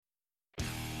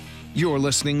You're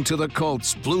listening to the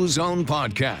Colts Blue Zone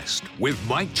podcast with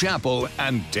Mike Chappell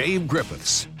and Dave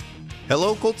Griffiths.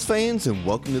 Hello, Colts fans, and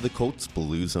welcome to the Colts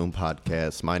Blue Zone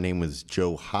podcast. My name is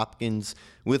Joe Hopkins.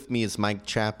 With me is Mike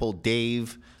Chappell.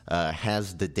 Dave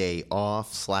has the day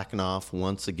off, slacking off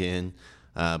once again,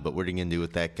 but what are you going to do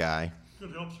with that guy?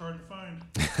 Good help's hard to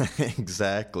find.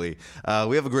 Exactly.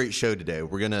 We have a great show today.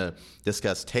 We're going to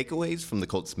discuss takeaways from the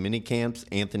Colts minicamps.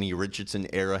 Anthony Richardson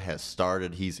era has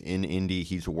started. He's in Indy.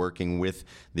 He's working with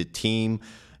the team.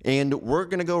 And we're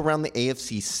going to go around the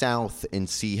AFC South and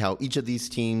see how each of these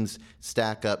teams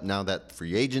stack up now that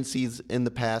free agency's in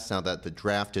the past, now that the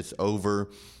draft is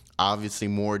over. Obviously,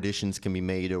 more additions can be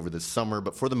made over the summer,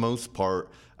 but for the most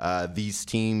part, these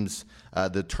teams,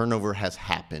 the turnover has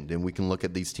happened, and we can look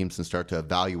at these teams and start to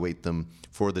evaluate them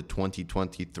for the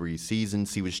 2023 season,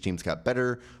 see which teams got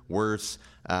better, worse,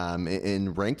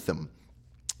 and rank them.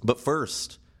 But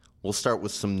first, we'll start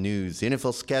with some news. The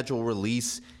NFL schedule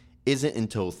release isn't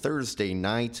until Thursday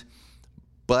night,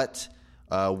 but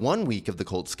 1 week of the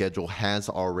Colts schedule has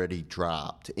already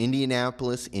dropped.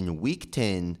 Indianapolis in Week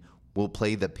 10 will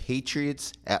play the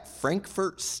Patriots at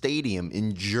Frankfurt Stadium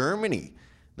in Germany.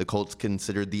 The Colts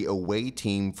considered the away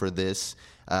team for this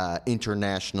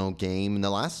international game. And the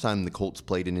last time the Colts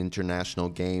played an international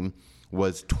game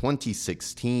was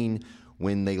 2016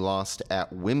 when they lost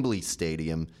at Wembley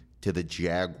Stadium to the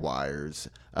Jaguars.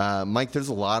 Mike, there's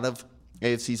a lot of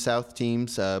AFC South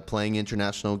teams playing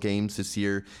international games this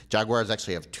year. Jaguars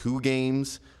actually have 2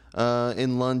 games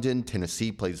in London.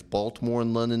 Tennessee plays Baltimore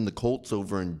in London. The Colts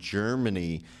over in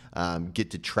Germany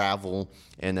get to travel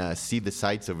and see the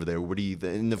sights over there.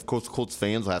 And of course, Colts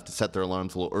fans will have to set their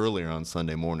alarms a little earlier on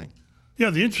Sunday morning. Yeah,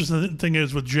 the interesting thing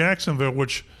is with Jacksonville,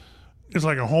 which is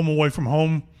like a home away from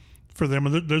home for them.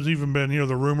 And there's even been,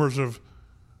 the rumors of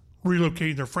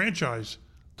relocating their franchise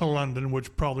to London,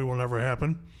 which probably will never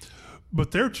happen.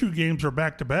 But their 2 games are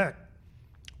back-to-back.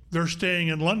 They're staying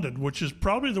in London, which is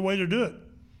probably the way to do it.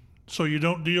 So you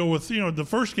don't deal with, the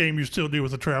first game you still deal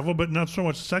with the travel, but not so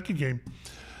much the second game.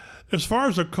 As far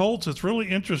as the Colts, it's really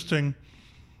interesting.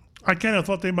 I kind of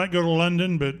thought they might go to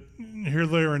London, but here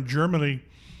they are in Germany.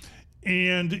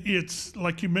 And it's,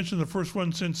 like you mentioned, the first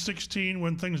one since 16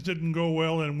 when things didn't go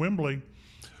well in Wembley.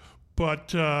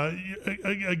 But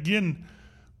again,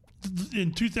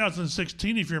 in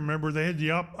 2016, if you remember, they had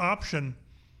the option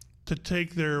to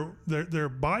take their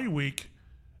bye week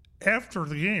after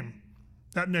the game.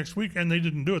 That next week, and they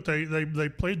didn't do it. They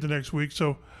played the next week,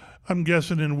 so I'm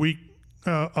guessing in week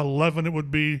 11 it'll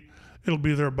be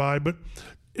their bye. But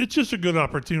it's just a good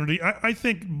opportunity. I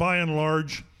think by and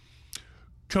large,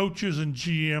 coaches and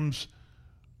GMs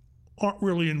aren't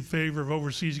really in favor of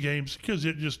overseas games because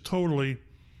it just totally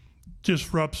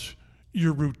disrupts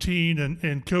your routine,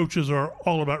 and coaches are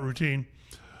all about routine.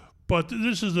 But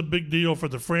this is a big deal for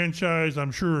the franchise.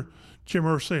 I'm sure Jim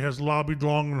Irsay has lobbied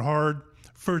long and hard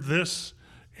for this,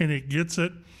 and it gets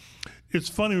it. It's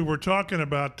funny, we were talking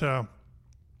about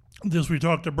this. We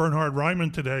talked to Bernhard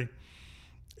Raimann today,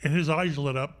 and his eyes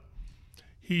lit up.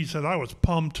 He said, I was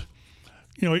pumped.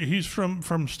 He's from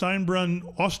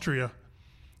Steinbrunn, Austria.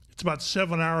 It's about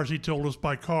 7 hours, he told us,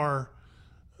 by car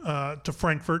to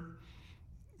Frankfurt.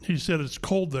 He said it's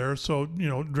cold there, so,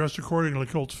 dress accordingly,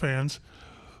 Colts fans.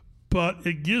 But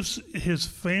it gives his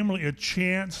family a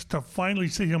chance to finally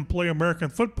see him play American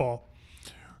football.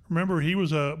 Remember, he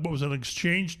was an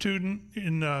exchange student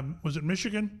in, was it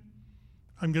Michigan?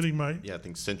 I'm getting my... Yeah, I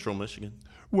think Central Michigan.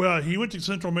 Well, he went to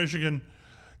Central Michigan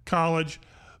College,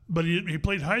 but he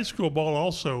played high school ball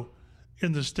also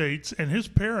in the States. And his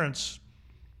parents,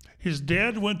 his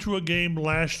dad went to a game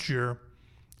last year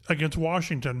against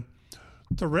Washington.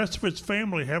 The rest of his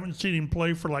family haven't seen him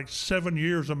play for like 7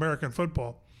 years American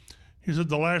football. He said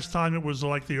the last time it was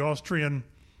like the Austrian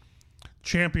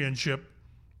championship.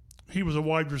 He was a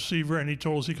wide receiver, and he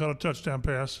told us he caught a touchdown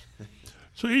pass.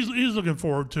 So he's looking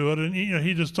forward to it, and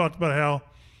he just talked about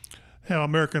how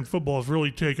American football has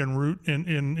really taken root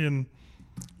in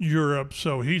Europe.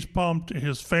 So he's pumped.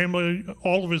 His family,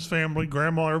 all of his family,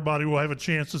 grandma, everybody will have a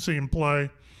chance to see him play.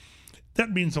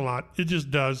 That means a lot. It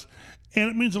just does, and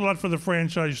it means a lot for the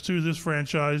franchise too. This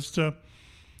franchise to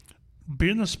be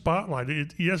in the spotlight.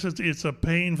 Yes, it's a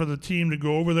pain for the team to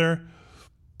go over there.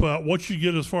 But what you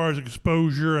get as far as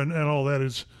exposure and all that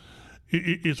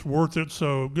it's worth it.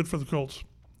 So good for the Colts.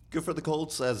 Good for the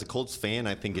Colts. As a Colts fan,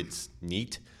 I think it's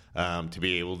neat to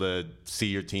be able to see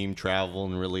your team travel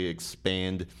and really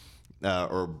expand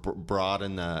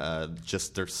broaden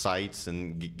just their sights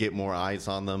and get more eyes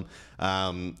on them.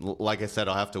 Like I said,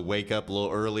 I'll have to wake up a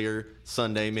little earlier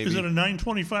Sunday. Maybe is it a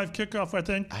 9:25 kickoff?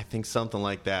 I think something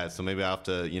like that. So maybe I'll have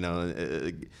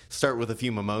to start with a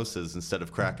few mimosas instead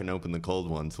of cracking open the cold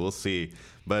ones. We'll see.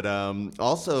 But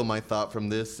also, my thought from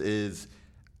this is.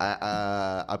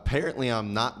 Apparently,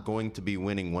 I'm not going to be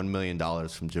winning $1 million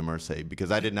from Jim Irsay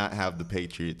because I did not have the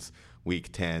Patriots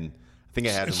Week 10. I think I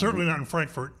had them. Certainly not in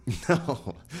Frankfurt.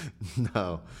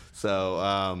 No.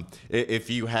 So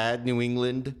if you had New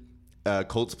England,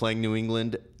 Colts playing New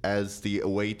England as the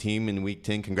away team in Week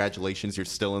 10, congratulations, you're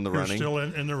still in the running. You're still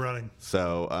in the running.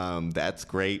 So that's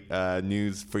great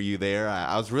news for you there.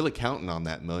 I was really counting on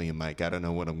that million, Mike. I don't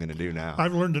know what I'm going to do now.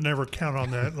 I've learned to never count on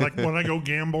that. Like when I go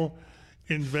gamble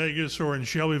in Vegas or in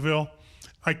Shelbyville,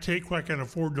 I take what I can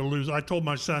afford to lose. I told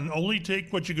my son, only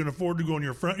take what you can afford to go in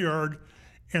your front yard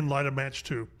and light a match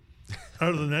too.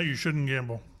 Other than that, you shouldn't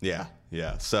gamble. Yeah.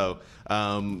 So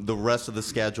the rest of the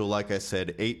schedule, like I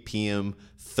said, 8 p.m.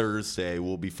 Thursday,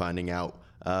 we'll be finding out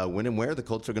when and where the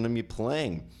Colts are going to be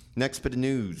playing. Next bit of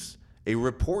news. A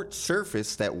report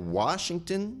surfaced that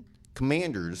Washington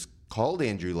Commanders called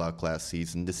Andrew Luck last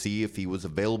season to see if he was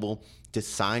available to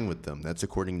sign with them. That's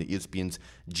according to ESPN's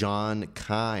John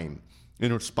Keim.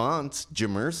 In response,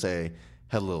 Jim Irsay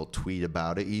had a little tweet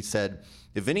about it. He said,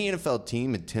 if any NFL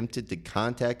team attempted to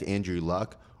contact Andrew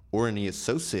Luck or any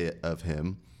associate of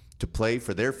him to play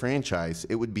for their franchise,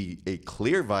 it would be a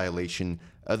clear violation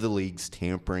of the league's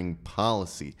tampering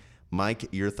policy. Mike,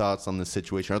 your thoughts on this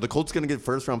situation? Are the Colts going to get a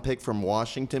first-round pick from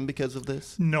Washington because of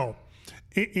this? No.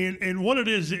 And what it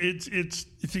is, it's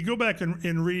if you go back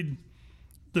and read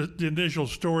the initial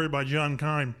story by John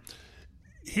Keim,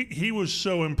 he was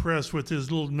so impressed with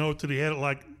his little note that he had it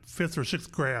like fifth or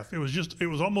sixth graph. It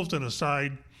was almost an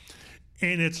aside.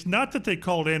 And it's not that they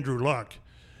called Andrew Luck.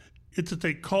 It's that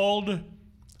they called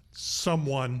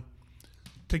someone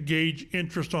to gauge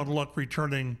interest on Luck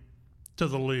returning to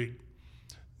the league.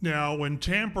 Now, when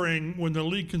the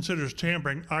league considers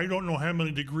tampering, I don't know how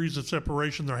many degrees of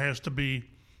separation there has to be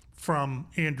from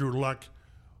Andrew Luck.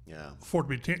 Yeah. For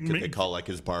it to be Could they call like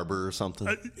his barber or something?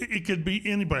 It could be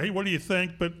anybody. Hey, what do you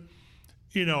think? But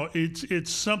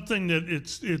it's something that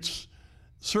it's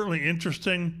certainly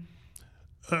interesting.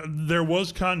 There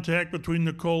was contact between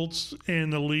the Colts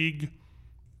and the league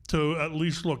to at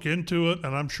least look into it,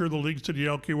 and I'm sure the league said,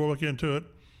 yeah, okay, we'll look into it.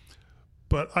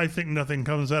 But I think nothing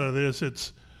comes out of this.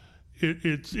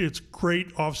 It's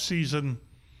great off-season,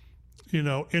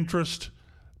 interest.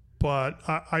 But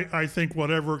I think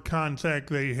whatever contact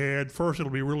they had, first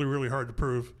it'll be really, really hard to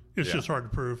prove. It's just hard to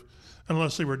prove,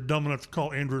 unless they were dumb enough to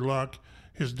call Andrew Luck,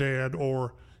 his dad,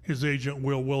 or his agent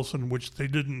Will Wilson, which they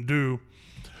didn't do.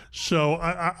 So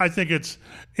I think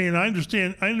and I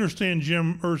understand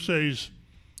Jim Irsay's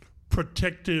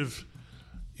protective,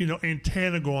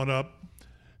 antenna going up.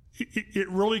 It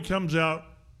really comes out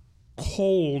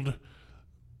cold,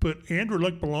 but Andrew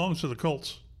Luck belongs to the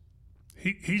Colts.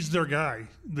 He's their guy.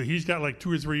 He's got like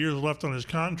 2 or 3 years left on his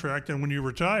contract, and when you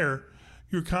retire,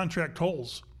 your contract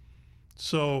holds.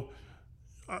 So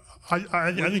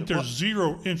I think there's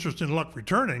zero interest in Luck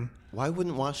returning. Why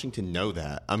wouldn't Washington know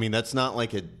that? I mean, that's not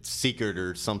like a secret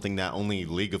or something that only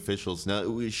league officials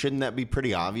know. Shouldn't that be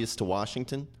pretty obvious to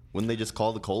Washington? Wouldn't they just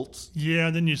call the Colts? Yeah,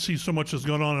 and then you see so much that's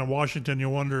going on in Washington, you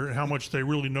wonder how much they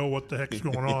really know what the heck's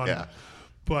going on. Yeah.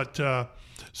 But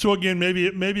so again, maybe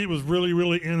it was really,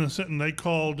 really innocent, and they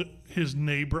called his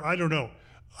neighbor. I don't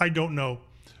know.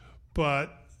 But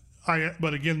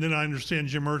again, then I understand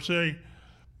Jim Irsay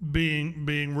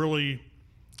being really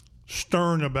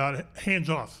stern about it. Hands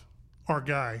off, our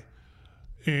guy.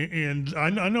 And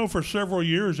I know for several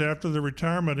years after the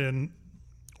retirement in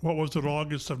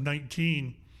August of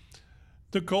 19,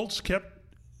 the Colts kept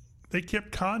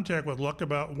contact with Luck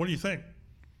about, what do you think?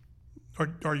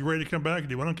 Are you ready to come back? Do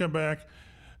you want to come back?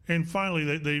 And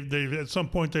finally, they at some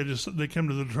point they come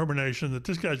to the determination that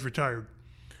this guy's retired.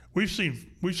 We've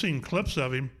seen clips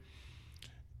of him,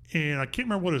 and I can't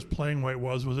remember what his playing weight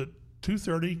was. Was it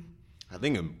 230? I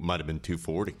think it might have been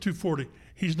 240. 240.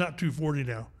 He's not 240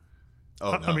 now.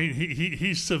 Oh, no. I mean,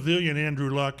 he's civilian Andrew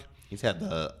Luck. He's had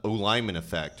the O-lineman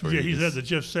effect. Yeah, he's had the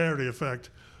Jeff Saturday effect.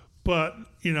 But,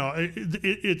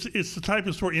 it's the type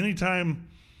of story. Anytime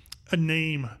a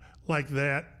name like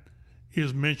that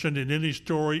is mentioned in any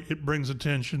story, it brings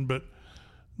attention. But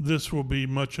this will be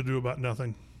much ado about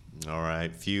nothing. All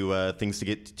right. Few things to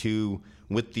get to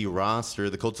with the roster.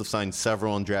 The Colts have signed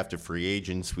several undrafted free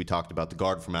agents. We talked about the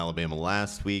guard from Alabama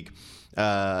last week.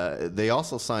 They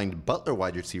also signed Butler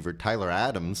wide receiver Tyler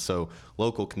Adams, so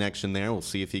local connection there. We'll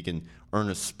see if he can earn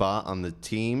a spot on the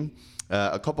team.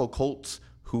 A couple of Colts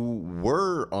who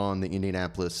were on the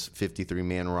Indianapolis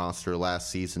 53-man roster last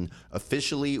season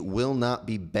officially will not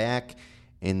be back,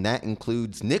 and that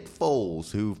includes Nick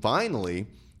Foles, who finally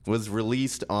was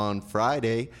released on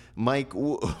Friday. Mike,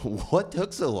 what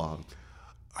took so long?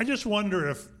 I just wonder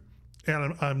if,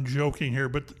 and I'm joking here,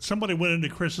 but somebody went into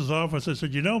Chris's office and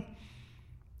said,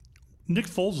 Nick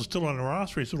Foles is still on the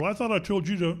roster. He said, well, I thought I told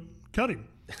you to cut him.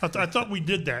 I thought we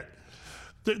did that.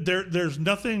 There was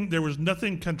nothing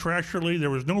contractually. There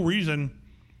was no reason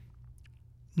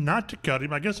not to cut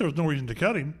him. I guess there was no reason to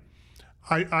cut him.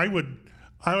 I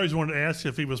always wanted to ask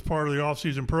if he was part of the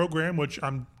offseason program, which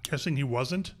I'm guessing he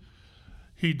wasn't.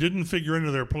 He didn't figure into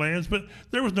their plans, but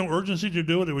there was no urgency to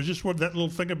do it. It was just that little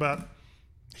thing about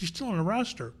he's still on the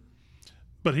roster.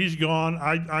 But he's gone.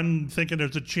 I'm thinking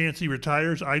there's a chance he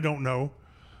retires. I don't know.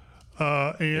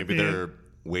 Maybe they're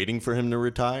waiting for him to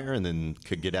retire and then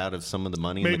could get out of some of the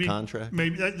money in the contract.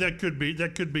 Maybe that could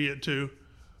be it too.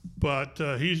 But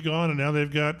he's gone, and now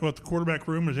they've got the quarterback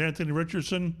room is Anthony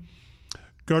Richardson,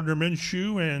 Gardner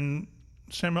Minshew, and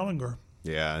Sam Ehlinger.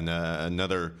 Yeah, and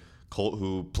another Colt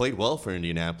who played well for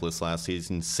Indianapolis last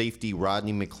season, safety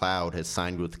Rodney McLeod, has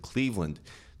signed with Cleveland,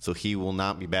 so he will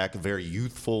not be back. A very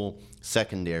youthful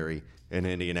secondary in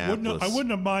Indianapolis. I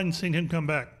wouldn't have minded seeing him come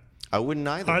back. I wouldn't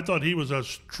either. I thought he was a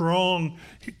strong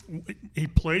 – he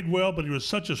played well, but he was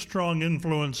such a strong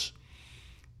influence.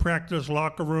 Practice,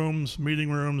 locker rooms,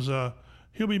 meeting rooms.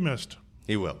 He'll be missed.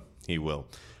 He will. He will.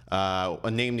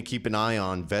 A name to keep an eye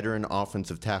on, veteran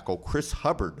offensive tackle Chris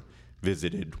Hubbard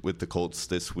visited with the Colts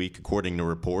this week, according to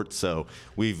reports. So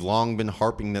we've long been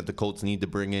harping that the Colts need to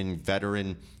bring in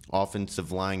veteran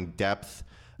offensive line depth,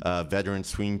 veteran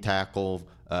swing tackle,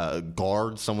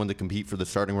 guard, someone to compete for the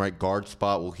starting right guard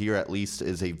spot. Well, here at least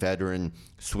is a veteran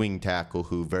swing tackle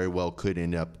who very well could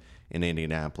end up in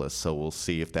Indianapolis. So we'll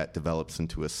see if that develops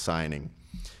into a signing.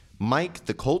 Mike,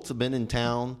 the Colts have been in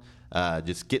town,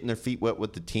 just getting their feet wet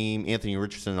with the team. Anthony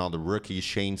Richardson and all the rookies,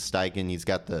 Shane Steichen, he's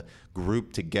got the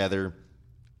group together.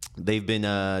 They've been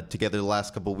together the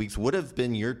last couple of weeks. What have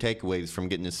been your takeaways from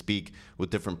getting to speak with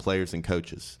different players and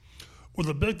coaches? Well,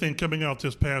 the big thing coming out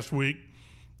this past week,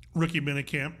 rookie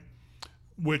minicamp,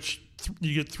 which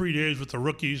you get 3 days with the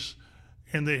rookies,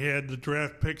 and they had the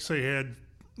draft picks. They had,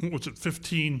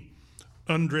 15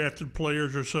 undrafted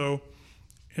players or so.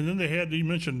 And then they had, you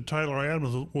mentioned Tyler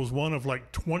Adams was one of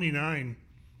 29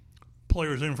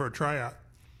 players in for a tryout.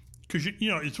 Because,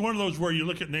 it's one of those where you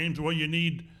look at names, well, you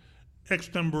need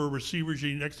X number of receivers,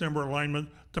 you need X number of linemen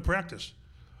to practice.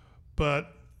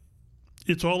 But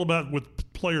it's all about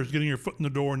with players getting your foot in the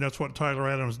door, and that's what Tyler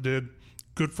Adams did.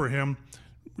 Good for him,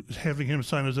 having him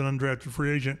sign as an undrafted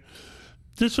free agent.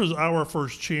 This was our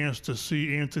first chance to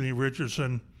see Anthony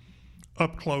Richardson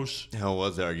up close. How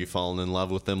was it? Are you falling in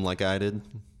love with him like I did?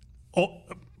 Oh,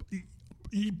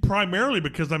 primarily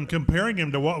because I'm comparing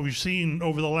him to what we've seen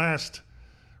over the last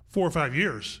 4 or 5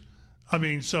 years. I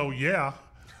mean, so yeah,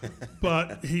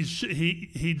 but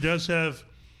he does have.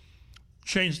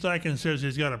 Shane Steichen says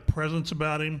he's got a presence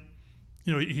about him.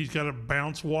 He's got a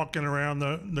bounce walking around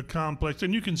the complex,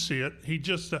 and you can see it. He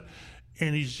just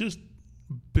and he's just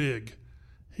big.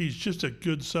 He's just a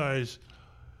good size.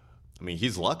 I mean,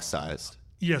 he's Luck-sized.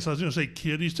 Yes, I was going to say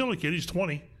kid. He's still a kid. He's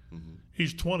 20. Mm-hmm.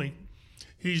 He's 20.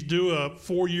 He's due a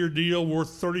 4-year deal worth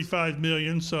 $35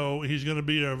 million, so he's going to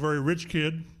be a very rich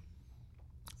kid.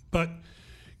 But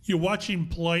you watch him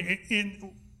play,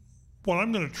 and what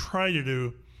I'm going to try to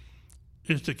do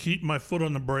is to keep my foot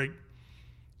on the brake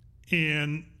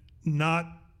and not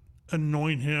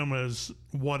anoint him as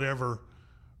whatever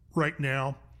right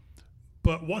now.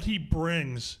 But what he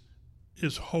brings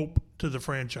is hope to the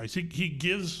franchise. He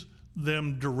gives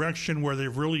them direction where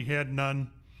they've really had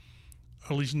none,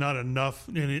 at least not enough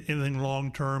in anything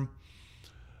long term.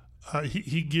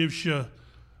 He gives you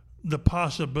the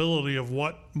possibility of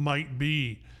what might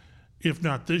be, if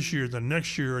not this year, the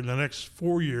next year, and the next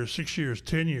 4 years, 6 years,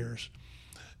 10 years.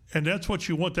 And that's what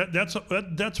you want.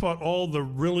 That's what all the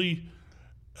really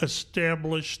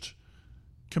established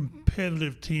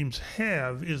competitive teams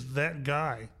have, is that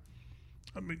guy.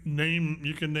 I mean,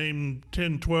 you can name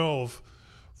 10, 12,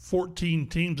 14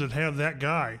 teams that have that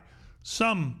guy.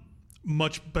 Some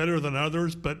much better than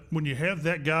others, but when you have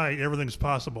that guy, everything's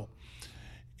possible.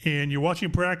 And you watch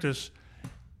him practice,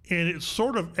 and it's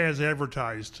sort of as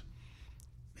advertised.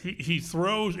 He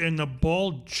throws, and the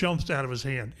ball jumps out of his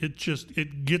hand.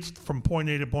 It gets from point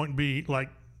A to point B like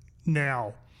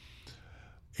now.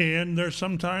 And there's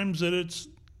sometimes that it's,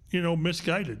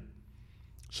 misguided.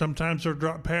 Sometimes they're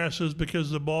drop passes because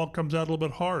the ball comes out a little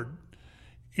bit hard.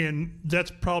 And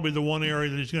that's probably the one area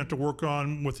that he's going to have to work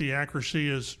on with the accuracy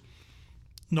is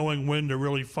knowing when to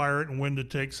really fire it and when to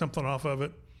take something off of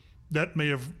it. That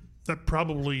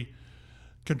probably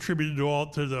contributed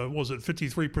to the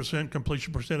 53%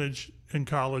 completion percentage in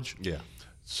college. Yeah.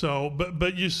 So,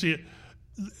 but you see it.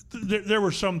 There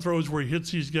were some throws where he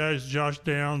hits these guys, Josh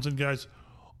Downs and guys,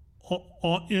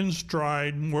 in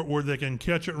stride where they can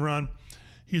catch it and run.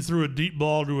 He threw a deep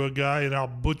ball to a guy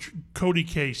Cody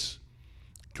Case,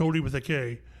 Cody with a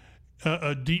K,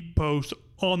 a deep post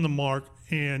on the mark,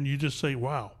 and you just say,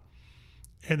 wow.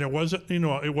 And it wasn't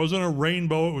a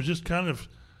rainbow. It was just kind of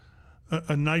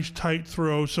a nice tight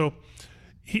throw. So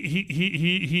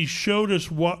he showed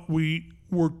us what we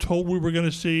were told we were going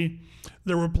to see.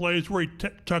 There were plays where he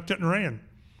tucked it and ran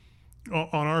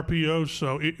on RPOs.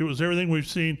 So it was everything we've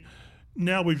seen.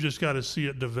 Now we've just got to see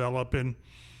it develop. And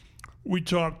we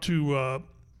talked to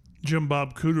Jim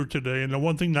Bob Cooter today, and the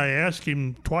one thing I asked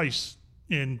him twice,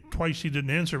 and twice he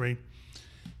didn't answer me,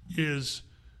 is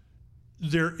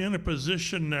they're in a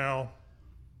position now,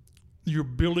 you're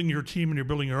building your team and you're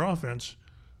building your offense.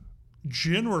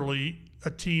 Generally,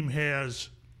 a team has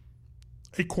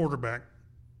a quarterback.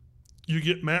 You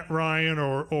get Matt Ryan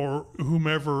or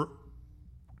whomever,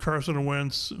 Carson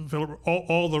Wentz, Phillip,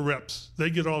 all the reps.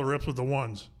 They get all the reps with the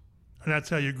ones. And that's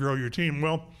how you grow your team.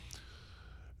 Well,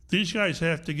 these guys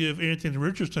have to give Anthony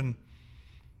Richardson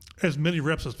as many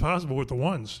reps as possible with the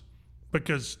ones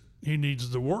because he needs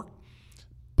the work.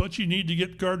 But you need to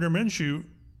get Gardner Minshew,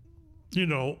 in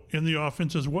the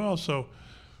offense as well. So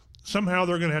somehow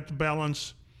they're going to have to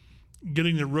balance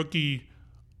getting the rookie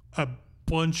a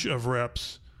bunch of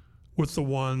reps with the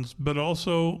ones, but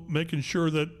also making sure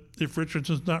that if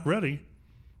Richardson's not ready,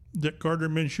 that Gardner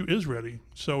Minshew is ready.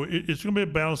 So it's going to be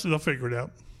a balance, and they'll figure it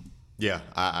out. Yeah,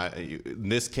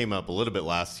 this came up a little bit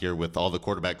last year with all the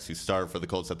quarterbacks who started for the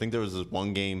Colts. I think there was this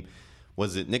one game,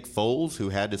 was it Nick Foles, who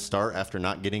had to start after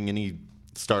not getting any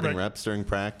starting reps during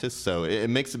practice? So it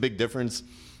makes a big difference.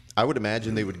 I would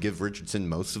imagine they would give Richardson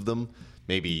most of them,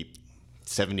 maybe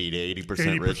 70 to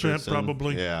 80% Richardson.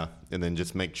 Probably. Yeah, and then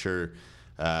just make sure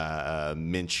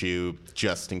Minshew,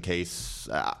 just in case.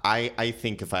 I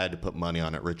think if I had to put money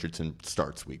on it, Richardson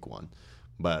starts week 1.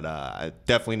 But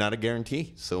definitely not a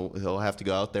guarantee. So he'll have to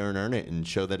go out there and earn it and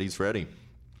show that he's ready.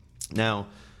 Now,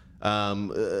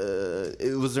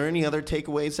 was there any other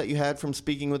takeaways that you had from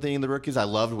speaking with any of the rookies? I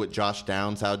loved what Josh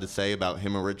Downs had to say about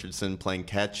him and Richardson playing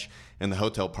catch in the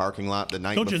hotel parking lot the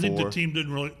night before. Don't you think the team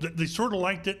didn't really – they sort of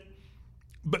liked it,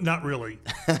 but not really.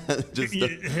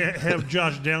 Have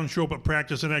Josh Downs show up at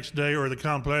practice the next day or the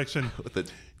complex and – with the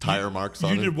tire marks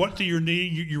on it. You did what to your knee?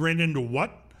 You ran into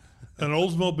what? An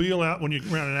Oldsmobile out when you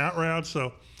ran an out route.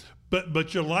 So,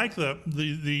 but you like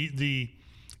the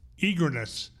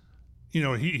eagerness.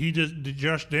 Did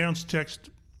Josh Downs text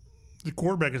the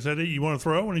quarterback and said, "Hey, you want to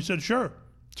throw?" And he said, "Sure."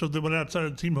 So they went outside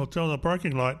the team hotel in the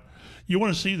parking lot. You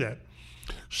want to see that.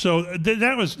 So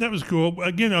that was cool.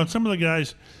 Again, on some of the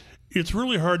guys, it's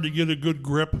really hard to get a good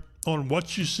grip on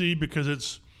what you see because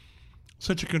it's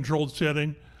such a controlled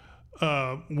setting.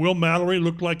 Will Mallory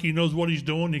looked like he knows what he's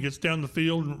doing. He gets down the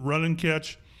field and run and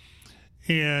catch.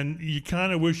 And you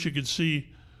kind of wish you could see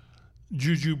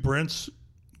Juju Brents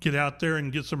get out there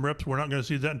and get some reps. We're not going to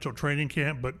see that until training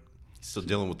camp, but he's still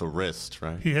dealing with the wrist,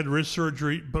 right? He had wrist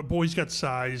surgery, but boy, he's got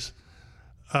size.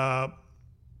 I'm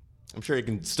sure he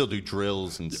can still do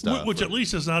drills and stuff. Which at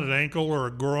least is not an ankle or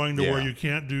a groin to where you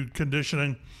can't do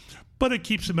conditioning. But it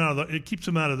keeps him out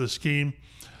of the scheme.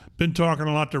 Been talking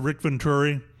a lot to Rick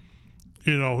Venturi,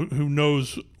 who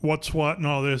knows what's what and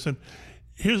all this. And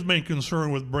his main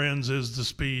concern with Brands is the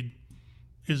speed.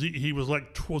 He was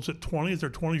like, was it 20th or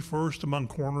 21st among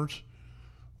corners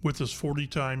with his 40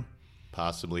 time?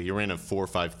 Possibly. He ran a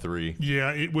 4.53.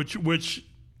 Yeah, which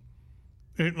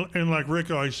and like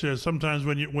Rick always says, sometimes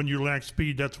when you lack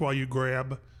speed, that's why you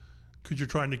grab, because you're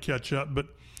trying to catch up. But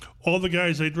all the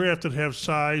guys they drafted have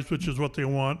size, which is what they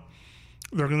want.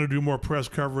 They're going to do more press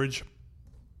coverage.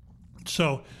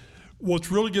 So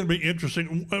what's really going to be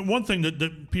interesting, one thing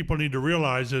that people need to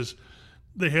realize is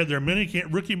they had their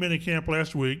rookie minicamp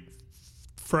last week,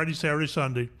 Friday, Saturday,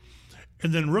 Sunday,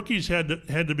 and then rookies had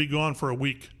to be gone for a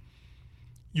week.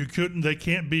 They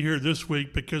can't be here this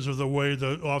week because of the way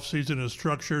the offseason is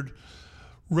structured.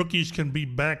 Rookies can be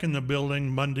back in the building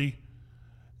Monday,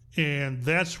 and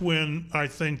that's when I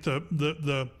think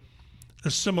the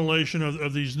assimilation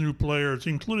of these new players,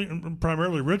 including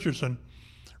primarily Richardson,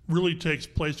 really takes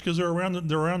place because they're around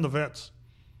the vets.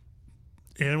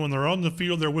 And when they're on the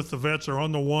field, they're with the vets, they're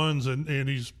on the ones, and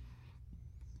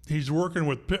he's working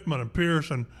with Pittman and Pierce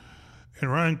and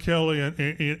Ryan Kelly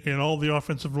and all the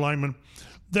offensive linemen.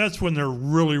 That's when they're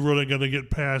really, really going to get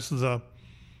past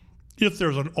if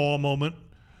there's an all moment.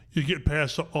 you get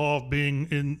past the awe of being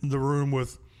in the room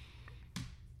with,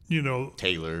 Taylor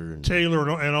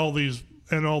and all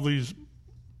these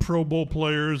Pro Bowl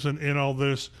players and all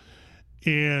this,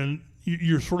 and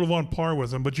you're sort of on par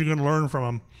with them, but you can learn from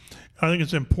them. I think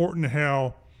it's important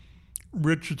how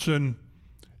Richardson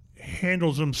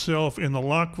handles himself in the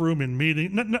locker room, in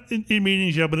meetings, not in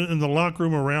meetings, but in the locker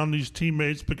room around these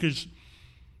teammates, because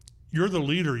you're the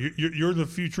leader. You're the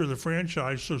future of the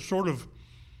franchise. So sort of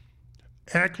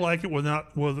act like it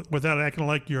without acting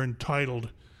like you're entitled.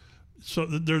 So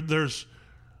there's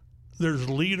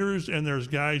leaders and there's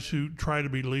guys who try to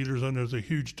be leaders, and there's a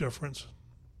huge difference.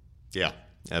 Yeah,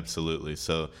 absolutely.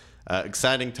 So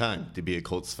exciting time to be a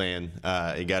Colts fan.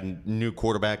 You got a new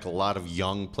quarterback, a lot of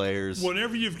young players.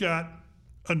 Whenever you've got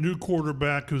a new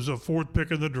quarterback who's a fourth pick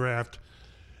in the draft,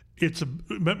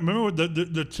 remember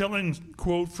the telling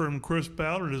quote from Chris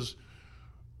Ballard is,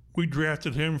 "We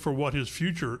drafted him for what he's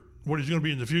going to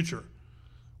be in the future."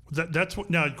 That's what.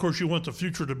 Now, of course, you want the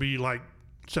future to be like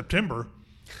September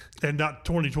and not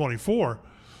 2024.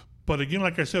 But again,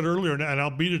 like I said earlier, and I'll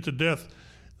beat it to death,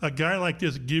 a guy like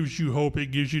this gives you hope.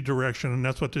 It gives you direction, and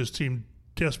that's what this team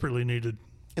desperately needed.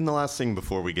 And the last thing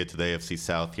before we get to the AFC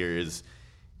South here is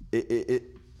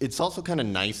it's also kind of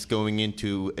nice going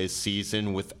into a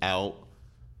season without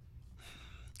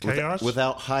chaos,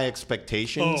 without high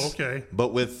expectations. Oh, okay.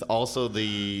 But with also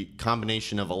the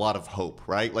combination of a lot of hope,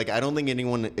 right? Like, I don't think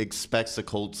anyone expects the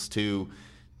Colts to,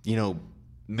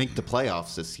 make the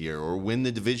playoffs this year or win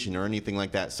the division or anything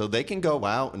like that. So they can go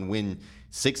out and win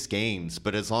 6 games,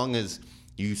 but as long as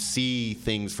you see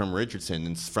things from Richardson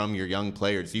and from your young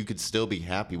players, you could still be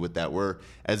happy with that.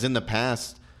 Whereas in the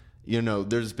past,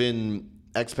 there's been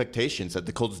expectations that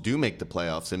the Colts do make the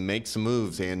playoffs and make some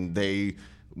moves, and they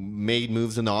made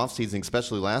moves in the offseason,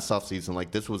 especially last offseason.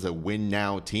 Like, this was a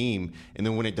win-now team, and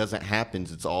then when it doesn't happen,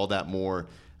 it's all that more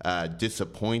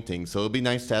disappointing. So it'd be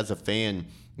nice to, as a fan,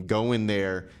 go in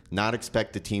there, not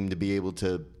expect the team to be able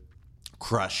to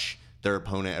crush their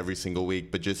opponent every single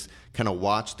week, but just kind of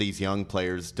watch these young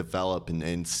players develop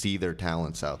and see their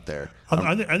talents out there.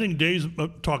 I think Dave's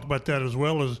talked about that as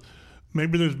well, as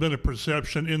maybe there's been a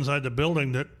perception inside the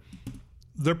building that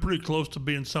they're pretty close to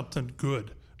being something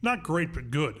good. Not great, but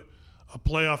good. A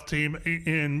playoff team,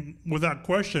 and without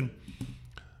question,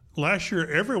 last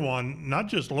year everyone, not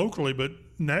just locally, but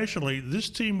nationally, this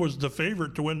team was the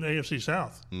favorite to win the AFC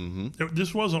South. Mm-hmm.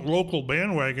 This wasn't local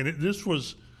bandwagon. It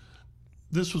was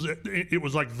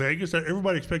like Vegas.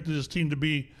 Everybody expected this team to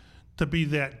be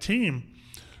that team.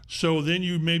 So then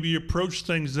you maybe approach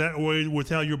things that way with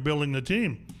how you're building the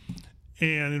team.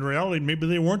 And in reality, maybe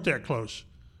they weren't that close.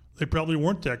 They probably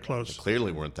weren't that close. They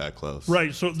clearly weren't that close.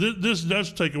 Right. So this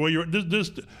does take away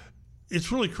this.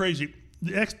 It's really crazy.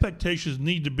 The expectations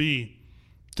need to be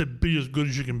as good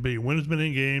as you can be. Win as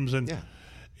many games, and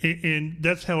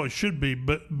that's how it should be.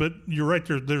 But you're right.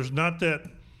 There's not that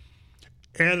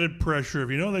added pressure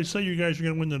of, they say you guys are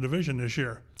going to win the division this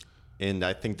year. And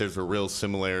I think there's a real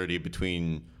similarity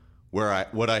between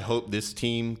what I hope this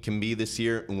team can be this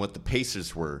year and what the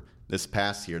Pacers were this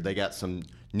past year. They got some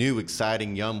new,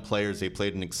 exciting young players. They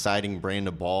played an exciting brand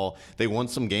of ball. They won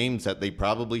some games that they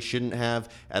probably shouldn't have.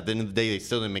 At the end of the day, they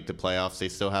still didn't make the playoffs. They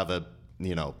still have a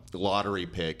lottery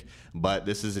pick. But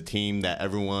this is a team that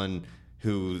everyone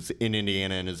who's in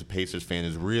Indiana and is a Pacers fan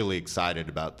is really excited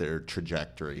about their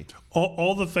trajectory.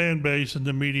 All the fan base and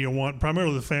the media want,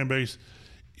 primarily the fan base,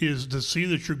 is to see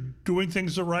that you're doing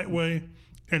things the right way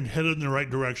and headed in the right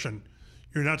direction.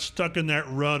 You're not stuck in that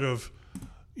rut of,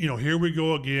 here we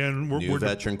go again. We're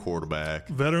veteran quarterback.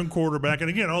 And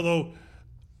again, although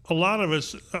a lot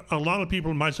of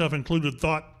people, myself included,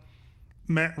 thought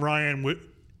Matt Ryan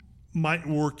might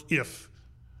work if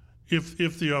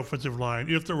the offensive line,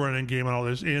 if the running game and all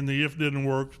this, and the if didn't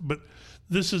work. But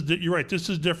you're right, this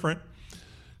is different.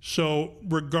 So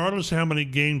regardless of how many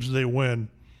games they win,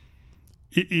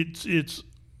 is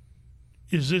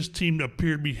this team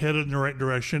appear to be headed in the right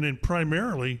direction? And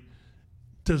primarily,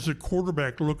 does the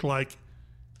quarterback look like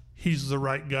he's the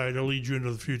right guy to lead you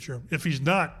into the future? If he's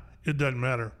not, it doesn't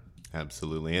matter.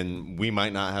 Absolutely, and we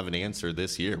might not have an answer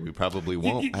this year. We probably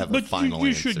won't have a final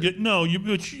answer.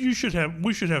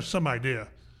 We should have some idea.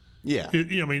 Yeah.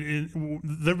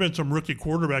 There've been some rookie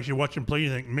quarterbacks you watch him play, you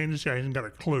think, man, this guy hasn't got a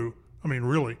clue. I mean,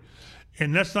 really,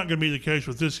 and that's not going to be the case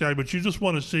with this guy. But you just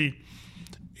want to see,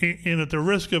 and at the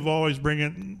risk of always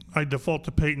I default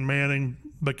to Peyton Manning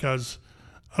because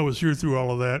I was here through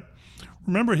all of that.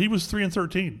 Remember, he was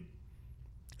 3-13.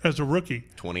 As a rookie.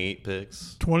 28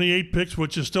 picks,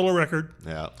 which is still a record.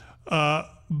 Yeah.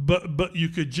 But you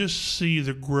could just see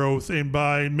the growth, and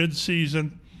by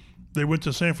midseason, They went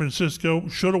to San Francisco,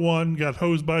 should have won, got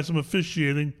hosed by some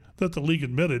officiating that the league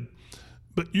admitted.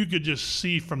 But you could just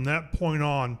see from that point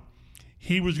on,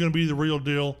 he was going to be the real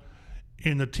deal,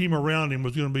 and the team around him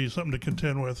was going to be something to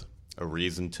contend with. A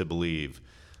reason to believe.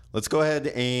 Let's go ahead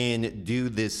and do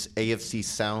this AFC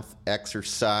South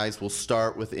exercise. We'll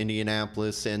start with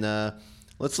Indianapolis, and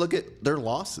let's look at their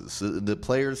losses. The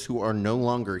players who are no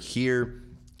longer here.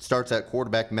 Starts at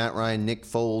quarterback, Matt Ryan, Nick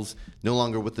Foles, no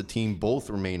longer with the team. Both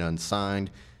remain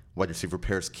unsigned. Wide receiver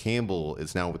Paris Campbell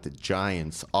is now with the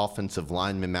Giants. Offensive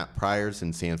lineman Matt Pryor's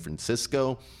in San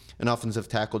Francisco. And offensive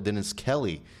tackle Dennis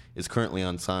Kelly is currently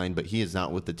unsigned, but he is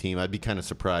not with the team. I'd be kind of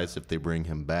surprised if they bring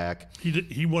him back.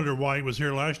 He wondered why he was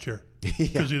here last year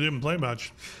because he didn't play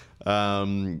much.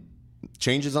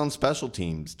 Changes on special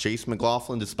teams. Chase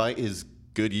McLaughlin, despite his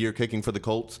good year kicking for the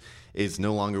Colts, is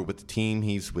no longer with the team.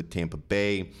 He's with Tampa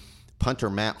Bay. Punter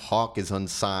Matt Hawk is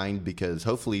unsigned because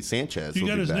hopefully Sanchez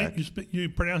will be back. You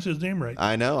pronounced his name right.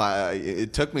 I know.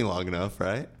 It took me long enough,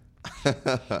 right?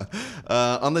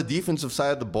 On the defensive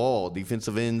side of the ball,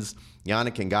 defensive ends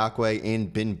Yannick Ngakoue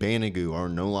and Ben Banogu are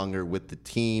no longer with the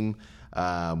team.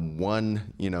 One,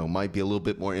 might be a little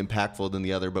bit more impactful than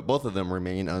the other, but both of them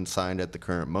remain unsigned at the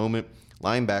current moment.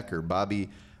 Linebacker Bobby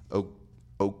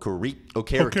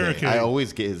Okereke. I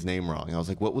always get his name wrong. I was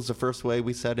like, what was the first way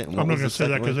we said it? And I'm not going to say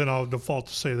that because then I'll default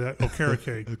to say that.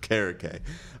 Okereke. Okereke.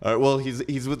 All right, well,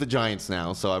 he's with the Giants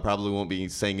now, so I probably won't be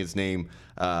saying his name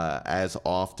as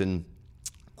often.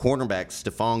 Cornerbacks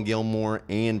Stephon Gilmore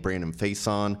and Brandon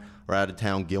Faison are out of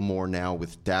town. Gilmore now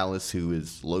with Dallas, who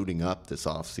is loading up this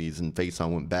offseason.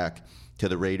 Faison went back to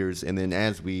the Raiders. And then,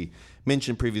 as we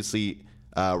mentioned previously,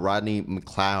 Rodney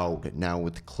McLeod now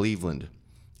with Cleveland.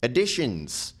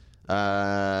 Additions,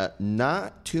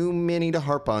 not too many to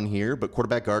harp on here, but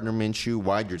quarterback Gardner Minshew,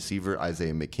 wide receiver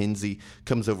Isaiah McKenzie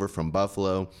comes over from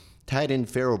Buffalo. Tight end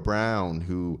Pharaoh Brown,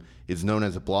 who is known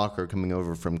as a blocker, coming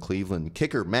over from Cleveland.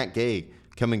 Kicker Matt Gay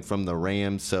coming from the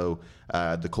Rams. So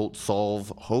the Colts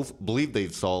believe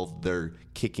they've solved their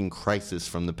kicking crisis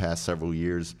from the past several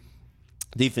years.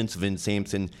 Defensive end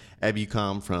Samson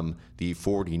Ebukam from the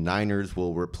 49ers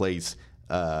will replace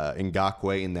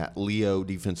Ngakoue in that Leo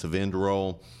defensive end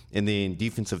role. And then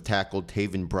defensive tackle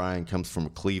Taven Bryan comes from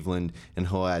Cleveland, and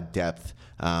he'll add depth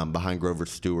behind Grover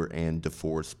Stewart and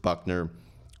DeForest Buckner.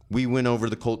 We went over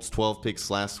the Colts' 12 picks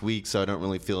last week, so I don't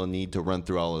really feel a need to run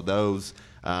through all of those.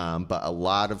 But a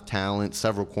lot of talent,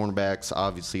 several cornerbacks,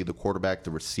 obviously the quarterback,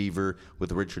 the receiver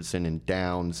with Richardson and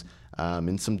Downs,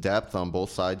 and some depth on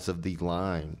both sides of the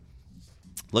line.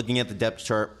 Looking at the depth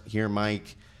chart here,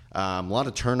 Mike, a lot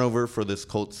of turnover for this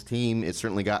Colts team. It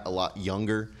certainly got a lot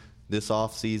younger this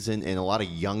offseason, and a lot of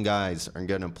young guys are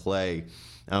going to play.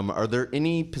 Are there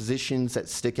any positions that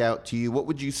stick out to you? What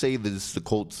would you say is the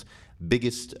Colts'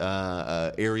 biggest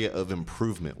area of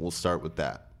improvement? We'll start with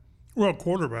that. Well,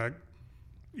 quarterback.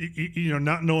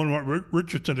 Not knowing what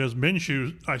Richardson is,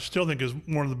 Minshew, I still think is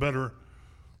one of the better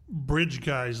bridge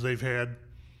guys they've had.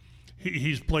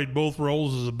 He's played both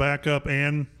roles as a backup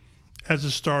and as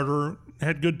a starter.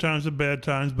 Had good times and bad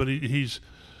times, but he's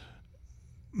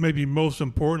maybe most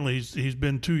importantly, he's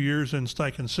been 2 years in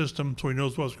Steichen's system, so he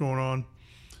knows what's going on.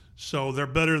 So they're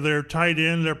better there. Tight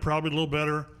end, they're probably a little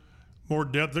better, more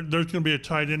depth. There's going to be a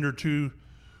tight end or two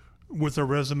with a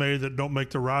resume that don't make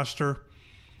the roster.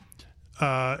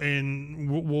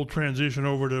 And we'll transition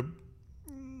over to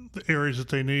the areas that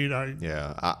they need.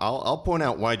 I'll point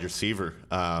out wide receiver.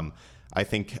 I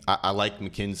think I like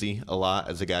McKenzie a lot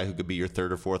as a guy who could be your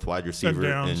third or fourth wide receiver.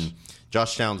 And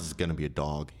Josh Downs is going to be a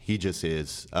dog. He just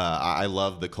is. I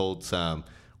love the Colts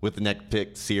with the next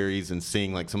pick series and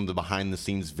seeing like some of the behind the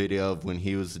scenes video of when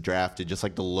he was drafted, just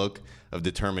like the look of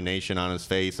determination on his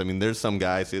face. I mean, there's some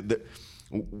guys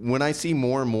when I see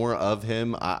more and more of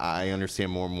him, I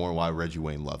understand more and more why Reggie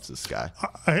Wayne loves this guy.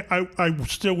 I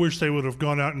still wish they would have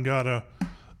gone out and got a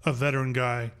veteran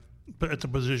guy at the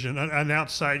position, an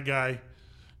outside guy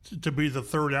to be the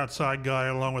third outside guy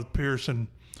along with Pierce and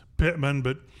Pittman.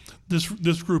 But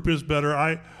this group is better.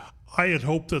 I had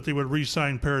hoped that they would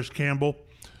re-sign Paris Campbell,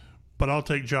 but I'll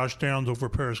take Josh Downs over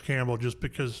Paris Campbell just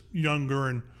because younger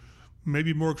and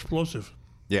maybe more explosive.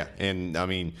 Yeah, and I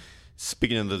mean,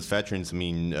 speaking of those veterans, I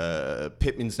mean,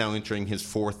 Pittman's now entering his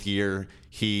fourth year.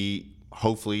 He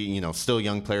hopefully, still a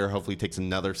young player, hopefully takes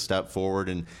another step forward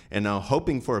and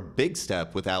hoping for a big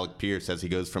step with Alec Pierce as he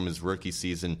goes from his rookie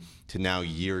season to now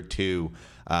year two.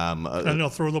 And they'll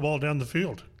throw the ball down the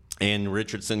field. And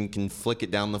Richardson can flick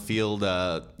it down the field,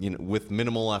 with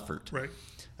minimal effort. Right.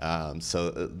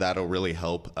 So that'll really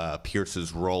help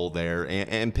Pierce's role there.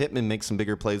 And Pittman makes some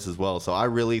bigger plays as well. So I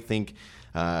really think,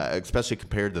 especially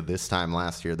compared to this time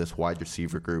last year, this wide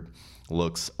receiver group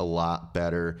looks a lot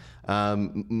better.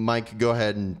 Mike, go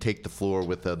ahead and take the floor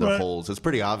with the holes. It's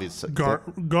pretty obvious. Guard.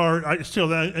 I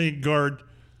think guard.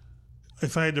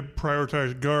 If I had to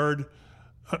prioritize guard,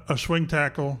 a swing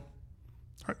tackle,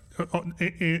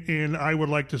 and I would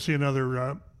like to see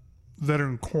another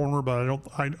veteran corner, but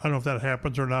I don't know if that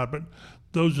happens or not. But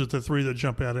those are the three that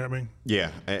jump out at me.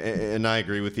 Yeah, and I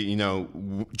agree with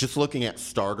you. Just looking at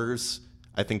starters,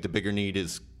 I think the bigger need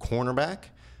is cornerback.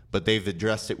 But they've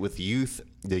addressed it with youth.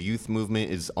 The youth movement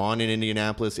is on in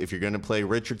Indianapolis. If you're going to play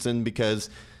Richardson because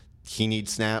he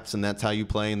needs snaps and that's how you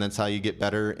play and that's how you get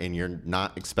better, and you're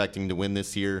not expecting to win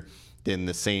this year, then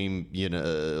the same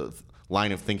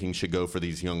line of thinking should go for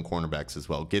these young cornerbacks as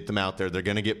well. Get them out there. They're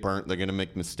going to get burnt. They're going to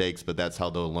make mistakes, but that's how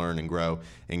they'll learn and grow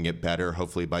and get better,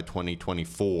 hopefully by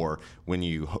 2024 when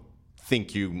you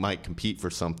think you might compete for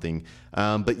something.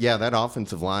 But, yeah, that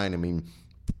offensive line, I mean,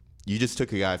 you just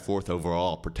took a guy 4th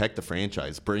overall. Protect the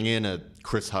franchise. Bring in a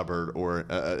Chris Hubbard or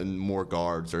more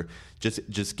guards, or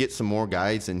just get some more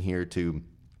guys in here to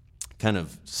kind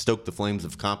of stoke the flames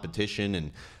of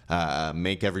competition and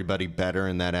make everybody better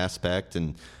in that aspect.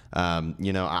 And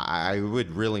I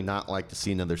would really not like to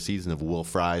see another season of Will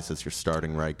Fries as your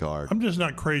starting right guard. I'm just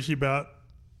not crazy about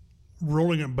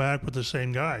rolling it back with the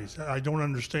same guys. I don't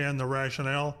understand the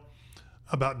rationale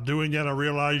about doing that. I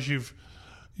realize you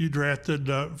drafted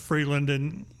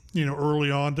Freeland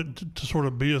early on to sort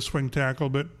of be a swing tackle,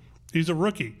 but he's a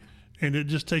rookie, and it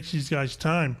just takes these guys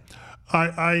time.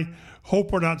 I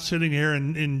hope we're not sitting here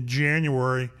in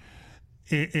January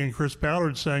and Chris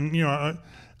Ballard saying, I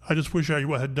just wish I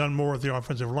had done more with the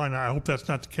offensive line. I hope that's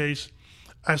not the case.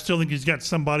 I still think he's got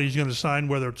somebody he's going to sign,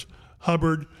 whether it's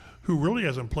Hubbard, who really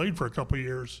hasn't played for a couple of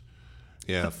years.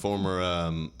 Yeah, former,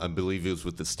 I believe he was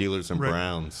with the Steelers and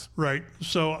Browns. Right.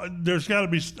 So there's got to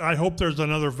be – I hope there's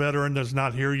another veteran that's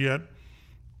not here yet.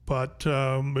 But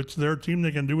it's their team.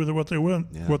 They can do with it what they want.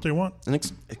 Yeah. What they want.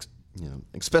 And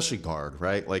especially guard,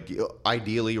 right? Like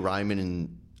ideally,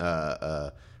 Ryman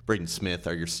and Braden Smith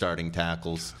are your starting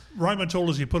tackles. Ryman told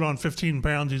us he put on 15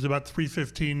 pounds. He's about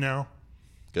 315 now.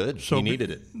 Good. So he needed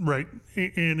it. Right.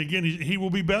 And again, he will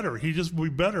be better. He just will be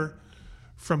better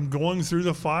from going through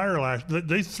the fire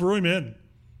They threw him in,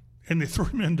 and they threw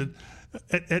him in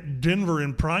at Denver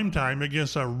in prime time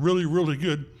against a really, really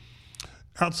good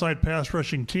outside pass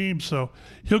rushing team. So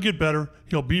he'll get better.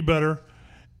 He'll be better.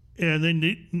 And they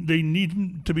need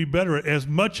him to be better as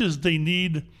much as they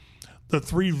need the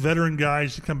 3 veteran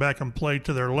guys to come back and play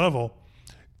to their level.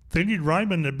 They need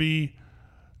Ryman to be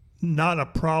not a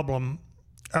problem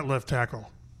at left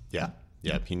tackle. Yeah.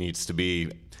 He needs to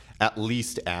be at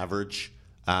least average.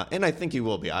 And I think he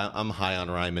will be. I'm high on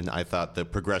Ryman. I thought the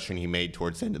progression he made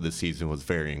towards the end of the season was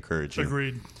very encouraging.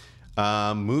 Agreed.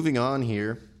 Moving on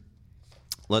here,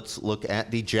 let's look at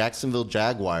the Jacksonville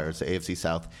Jaguars, the AFC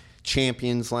South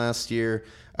champions last year.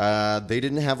 They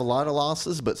didn't have a lot of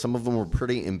losses, but some of them were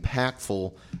pretty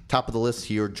impactful. Top of the list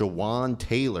here, Jawan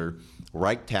Taylor,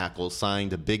 right tackle,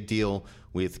 signed a big deal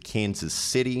with Kansas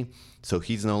City. So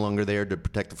he's no longer there to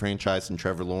protect the franchise, and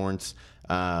Trevor Lawrence.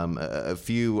 A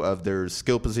few of their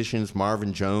skill positions,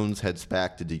 Marvin Jones heads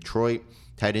back to Detroit.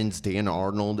 Tight ends Dan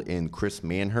Arnold and Chris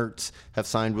Manhertz have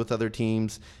signed with other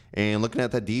teams. And looking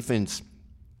at that defense,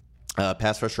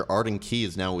 pass rusher Arden Key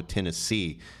is now with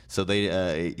Tennessee. So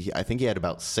I think he had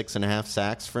about 6.5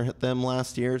 sacks for them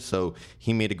last year. So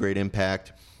he made a great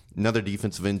impact. Another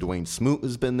defensive end, Dwayne Smoot,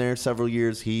 has been there several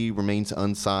years. He remains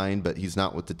unsigned, but he's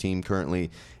not with the team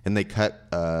currently. And they cut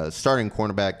starting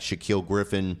cornerback Shaquille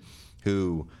Griffin,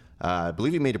 who I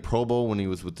believe he made a Pro Bowl when he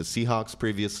was with the Seahawks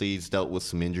previously. He's dealt with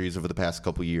some injuries over the past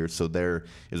couple years, so there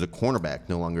is a cornerback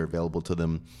no longer available to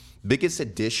them. Biggest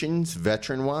additions,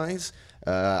 veteran-wise,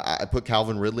 I put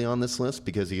Calvin Ridley on this list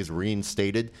because he is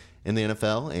reinstated in the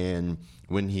NFL, and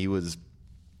when he was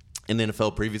in the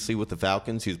NFL previously with the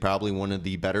Falcons, he was probably one of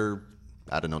the better,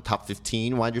 top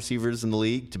 15 wide receivers in the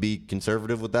league, to be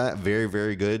conservative with that. Very,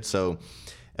 very good. So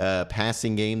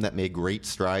passing game that made great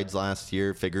strides last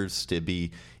year figures to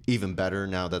be even better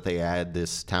now that they add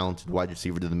this talented wide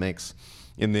receiver to the mix.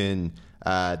 And then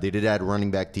they did add running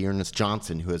back Dearness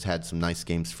Johnson, who has had some nice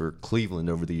games for Cleveland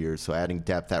over the years. So adding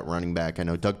depth at running back. I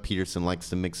know Doug Peterson likes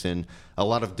to mix in a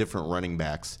lot of different running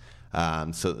backs.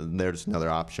 So there's another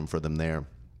option for them there.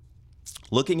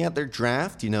 Looking at their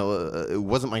draft, it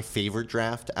wasn't my favorite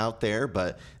draft out there,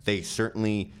 but they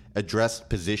certainly addressed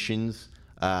positions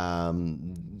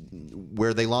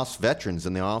where they lost veterans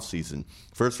in the offseason.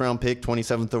 First-round pick,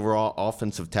 27th overall,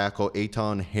 offensive tackle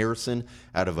Aton Harrison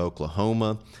out of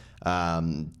Oklahoma.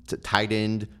 Tight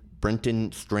end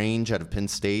Brenton Strange out of Penn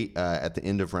State at the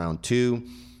end of round 2.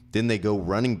 Then they go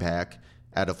running back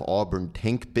out of Auburn,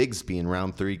 Tank Bigsby in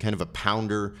round 3, kind of a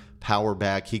pounder, power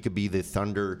back. He could be the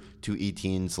thunder to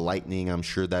Etienne's lightning. I'm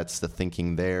sure that's the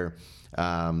thinking there.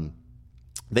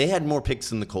 They had more picks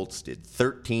than the Colts did,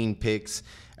 13 picks.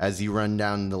 As you run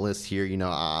down the list here,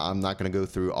 I'm not going to go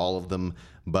through all of them,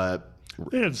 but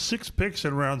they had 6 picks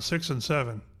in round 6 and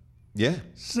 7. Yeah.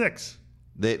 6.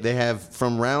 They have,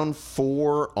 from round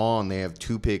 4 on, they have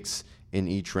 2 picks in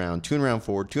each round. 2 in round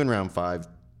 4, 2 in round 5,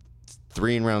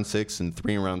 3 in round 6, and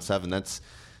 3 in round 7. That's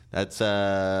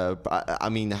I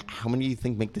mean, how many do you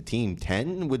think make the team?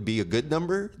 10 would be a good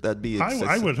number? That'd be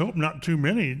I would hope not too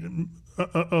many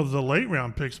of the late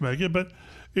round picks make it, but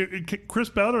Chris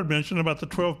Ballard mentioned about the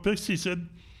 12 picks. He said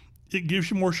it gives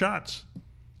you more shots,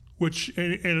 and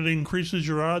it increases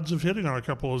your odds of hitting on a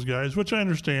couple of those guys, which I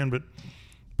understand, but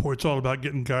boy, it's all about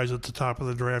getting guys at the top of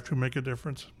the draft who make a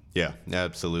difference. Yeah,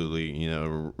 absolutely.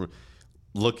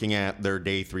 Looking at their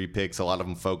day 3 picks, a lot of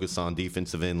them focus on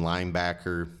defensive end,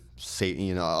 linebacker,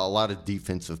 a lot of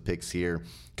defensive picks here.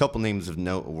 A couple names of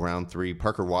note, round 3,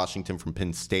 Parker Washington from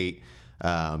Penn State,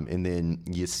 and then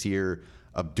Yasir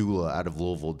Abdullah out of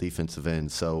Louisville, defensive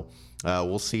end. So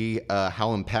we'll see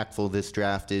how impactful this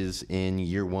draft is in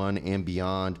year 1 and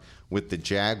beyond with the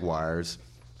Jaguars.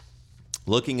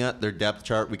 Looking at their depth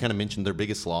chart, we kind of mentioned their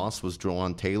biggest loss was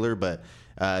Jawan Taylor, but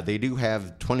they do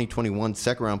have 2021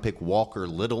 second-round pick Walker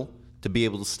Little to be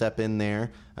able to step in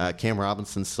there. Cam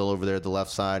Robinson's still over there at the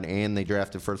left side, and they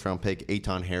drafted first-round pick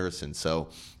Aton Harrison. So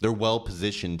they're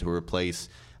well-positioned to replace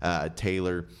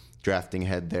Taylor drafting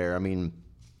ahead there. I mean,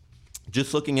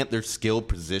 just looking at their skill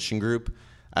position group,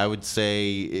 I would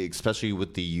say, especially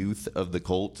with the youth of the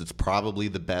Colts, it's probably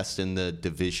the best in the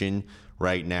division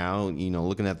right now.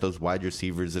 Looking at those wide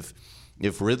receivers, if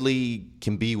Ridley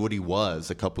can be what he was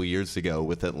a couple years ago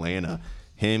with Atlanta,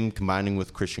 him combining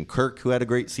with Christian Kirk, who had a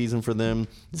great season for them,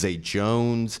 Zay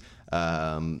Jones,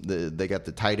 they got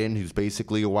the tight end who's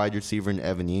basically a wide receiver in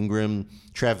Evan Ingram.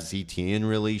 Travis Etienne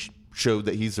really showed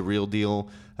that he's the real deal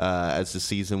as the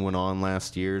season went on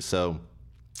last year. So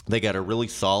they got a really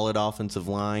solid offensive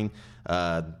line.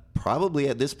 Probably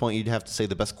at this point, you'd have to say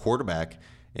the best quarterback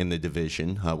in the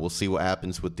division. We'll see what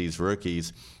happens with these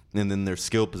rookies. And then their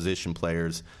skill position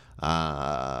players,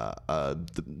 the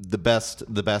best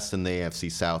in the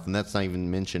AFC South, and that's not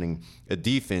even mentioning a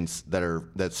defense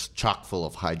that's chock full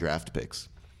of high draft picks.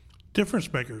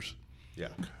 Difference makers. Yeah.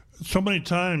 So many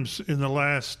times in the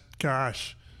last,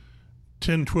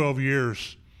 10, 12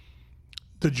 years,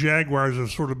 the Jaguars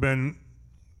have sort of been,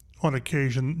 on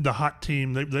occasion, the hot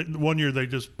team. One year they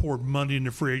just poured money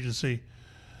into free agency.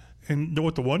 And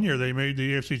the one year they made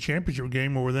the AFC Championship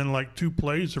game were within like 2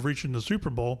 plays of reaching the Super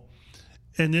Bowl,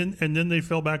 and then they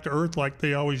fell back to earth like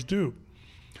they always do.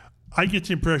 I get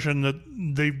the impression that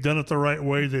they've done it the right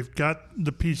way. They've got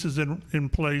the pieces in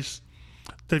place.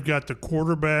 They've got the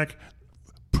quarterback.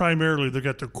 Primarily, they've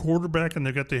got the quarterback and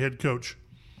they've got the head coach.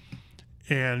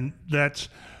 And that's,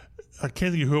 I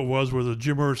can't think of who it was, where the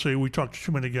Jim Irsay, we talked to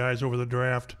too many guys over the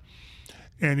draft,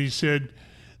 and he said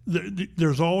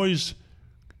there's always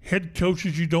head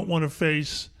coaches you don't want to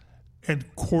face and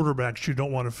quarterbacks you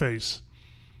don't want to face.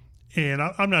 And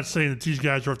I'm not saying that these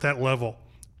guys are at that level,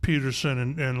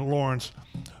 Peterson and Lawrence,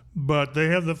 but they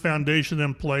have the foundation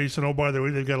in place. And, oh, by the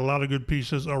way, they've got a lot of good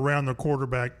pieces around the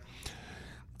quarterback.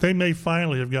 They may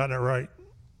finally have gotten it right.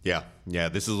 Yeah,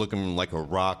 this is looking like a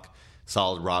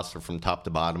rock-solid roster from top to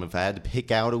bottom. If I had to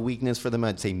pick out a weakness for them,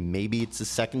 I'd say maybe it's the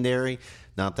secondary.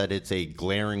 Not that it's a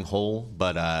glaring hole,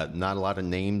 but not a lot of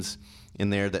names in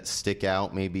there that stick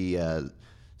out. Maybe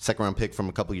second-round pick from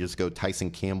a couple years ago, Tyson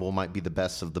Campbell might be the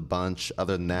best of the bunch.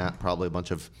 Other than that, probably a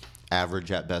bunch of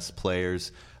average-at-best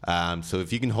players. So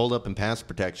if you can hold up in pass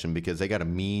protection, because they got a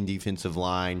mean defensive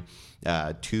line,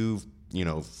 2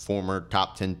 former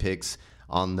top 10 picks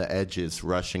on the edges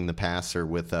rushing the passer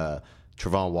with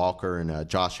Travon Walker and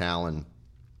Josh Allen.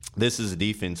 This is a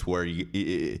defense where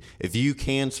if you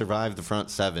can survive the front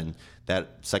 7,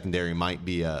 that secondary might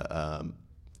be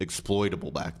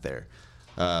exploitable back there.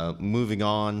 Moving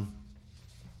on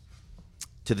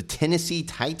to the Tennessee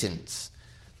Titans,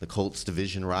 the Colts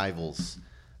division rivals.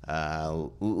 A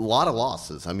lot of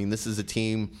losses. I mean, this is a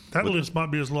team. That list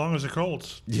might be as long as the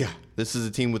Colts. Yeah. This is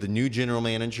a team with a new general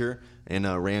manager and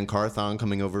Rand Carthon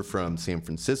coming over from San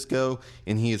Francisco,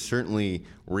 and he is certainly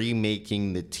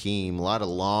remaking the team. A lot of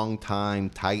longtime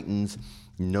Titans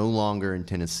no longer in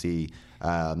Tennessee,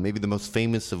 maybe the most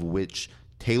famous of which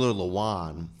Taylor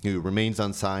Lewan, who remains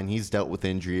unsigned. He's dealt with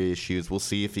injury issues. We'll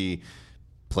see if he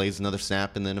plays another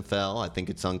snap in the NFL. I think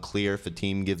it's unclear if a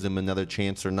team gives him another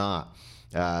chance or not.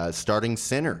 Starting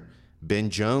center,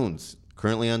 Ben Jones,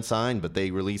 currently unsigned, but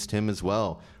they released him as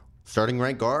well. Starting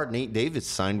right guard, Nate Davis,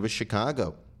 signed with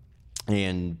Chicago.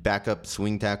 And backup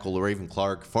swing tackle, Raven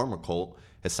Clark, former Colt,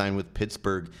 has signed with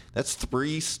Pittsburgh. That's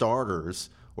 3 starters,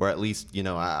 or at least,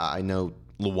 I know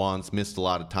Lewan's missed a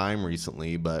lot of time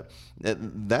recently, but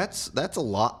that's a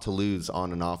lot to lose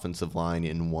on an offensive line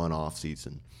in one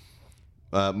offseason.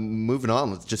 Moving on,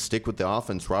 let's just stick with the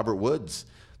offense. Robert Woods,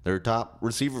 their top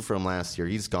receiver from last year,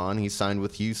 he's gone. He's signed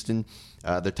with Houston.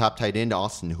 Their top tight end,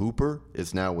 Austin Hooper,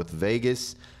 is now with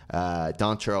Vegas.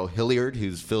 Dontrell Hilliard,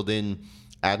 who's filled in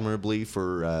admirably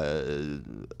for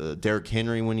Derrick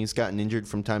Henry when he's gotten injured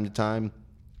from time to time.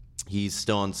 He's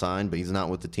still unsigned, but he's not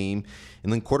with the team.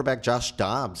 And then quarterback Josh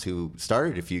Dobbs, who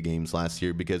started a few games last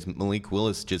year because Malik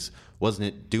Willis just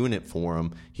wasn't doing it for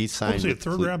him. He's signed. Was he a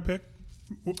third-round pick?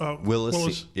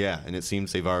 Willis, yeah, and it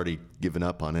seems they've already given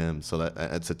up on him, so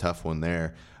that's a tough one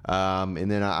there.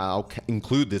 And then I'll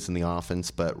include this in the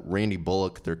offense, but Randy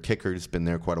Bullock, their kicker, has been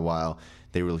there quite a while.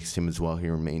 They released him as well. He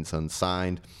remains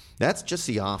unsigned. That's just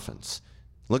the offense.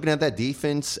 Looking at that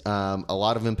defense, a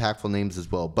lot of impactful names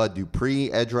as well. Bud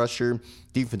Dupree, edge rusher.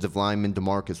 Defensive lineman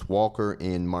DeMarcus Walker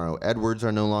and Mario Edwards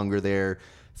are no longer there.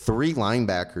 3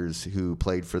 linebackers who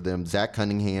played for them, Zach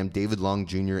Cunningham, David Long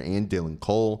Jr., and Dylan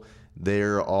Cole.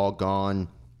 They're all gone.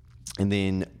 And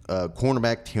then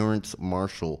cornerback Terrence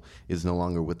Marshall is no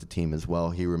longer with the team as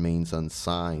well. He remains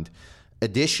unsigned.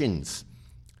 Additions,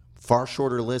 far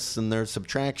shorter lists than their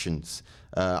subtractions.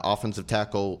 Offensive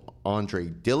tackle Andre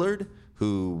Dillard,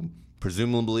 who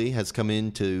presumably has come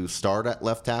in to start at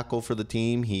left tackle for the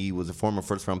team. He was a former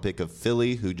first-round pick of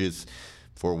Philly who just,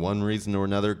 for one reason or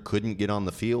another, couldn't get on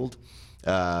the field.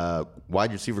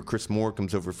 Wide receiver Chris Moore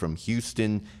comes over from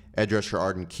Houston. Edge rusher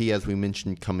Arden Key, as we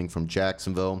mentioned, coming from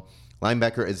Jacksonville.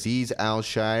 Linebacker Azeez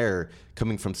Al-Shire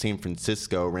coming from San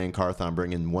Francisco. Rand Carthon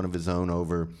bringing one of his own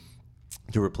over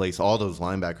to replace all those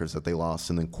linebackers that they lost.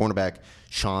 And then cornerback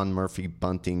Sean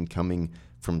Murphy-Bunting coming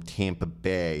from Tampa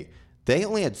Bay. They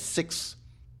only had 6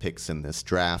 picks in this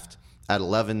draft. At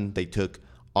 11, they took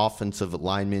offensive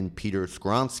lineman Peter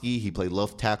Skronsky. He played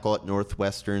left tackle at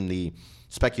Northwestern. The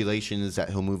speculation is that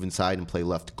he'll move inside and play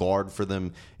left guard for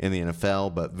them in the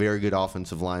NFL, but very good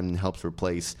offensive lineman, helps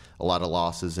replace a lot of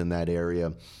losses in that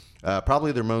area.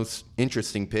 Probably their most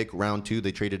interesting pick, round 2,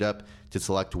 they traded up to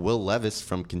select Will Levis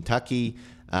from Kentucky.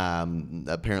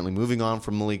 Apparently moving on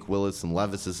from Malik Willis, and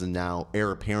Levis is now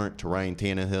heir apparent to Ryan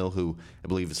Tannehill, who I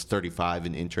believe is 35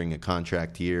 and entering a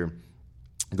contract year.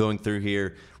 Going through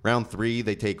here, round 3,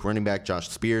 they take running back Josh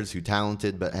Spears, who's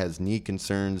talented but has knee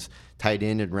concerns. Tight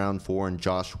end in round 4, and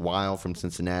Josh Weil from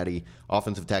Cincinnati.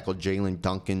 Offensive tackle Jalen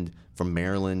Duncan from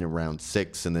Maryland in round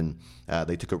 6. And then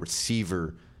they took a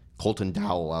receiver, Colton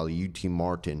Dowell out of UT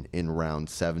Martin in round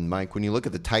 7. Mike, when you look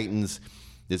at the Titans,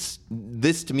 this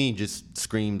to me just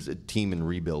screams a team in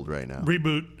rebuild right now.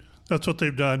 Reboot. That's what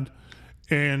they've done.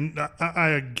 And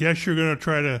I guess you're going to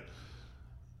try to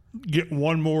get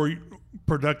one more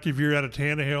productive year out of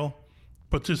Tannehill.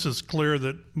 But this is clear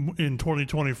that in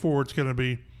 2024 it's going to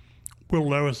be Will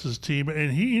Lewis's team.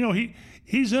 And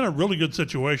he's in a really good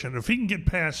situation. If he can get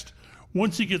past,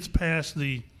 once he gets past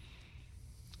the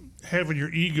having your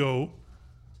ego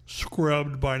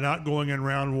scrubbed by not going in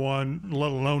round 1,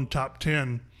 let alone top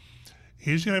 10,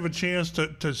 he's going to have a chance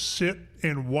to sit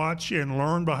and watch and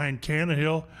learn behind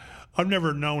Tannehill. I've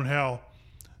never known how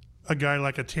a guy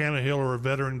like a Tannehill or a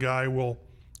veteran guy will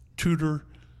tutor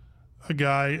a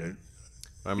guy.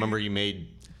 I remember you made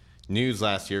news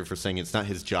last year for saying it's not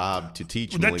his job to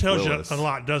teach That Malik tells Willis. you a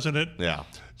lot, doesn't it? Yeah.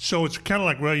 So it's kind of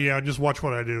like, well, yeah, just watch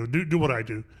what I do. Do what I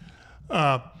do.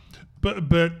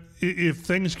 But if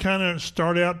things kind of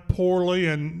start out poorly,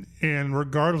 and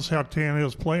regardless how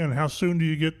Tannehill's playing, how soon do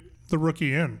you get the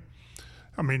rookie in?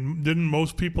 I mean, didn't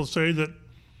most people say that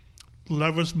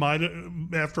Levis might,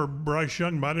 after Bryce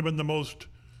Young, might have been the most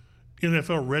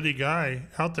NFL-ready guy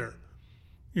out there?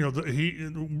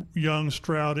 Young,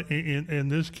 Stroud,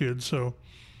 and this kid. So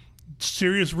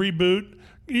serious reboot.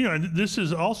 This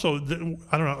is also,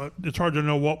 I don't know, it's hard to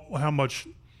know how much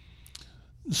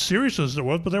seriousness there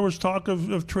was, but there was talk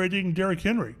of trading Derrick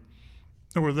Henry.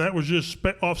 Or whether that was just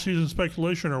off-season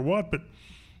speculation or what, but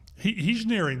he's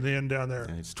nearing the end down there.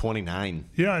 It's 29.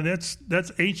 Yeah, and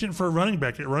that's ancient for a running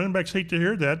back. Running backs hate to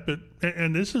hear that,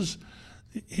 and this is,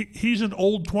 he's an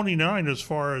old 29 as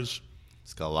far as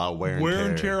it's got a lot of wear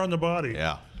and tear on the body.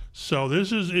 Yeah. So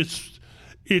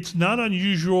it's not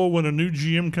unusual when a new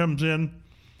GM comes in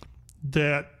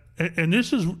that And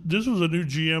this was a new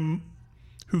GM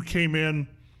who came in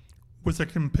with a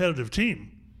competitive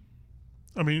team.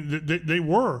 I mean, they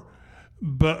were,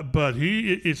 but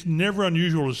it's never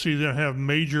unusual to see them have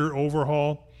major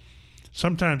overhaul.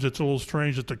 Sometimes it's a little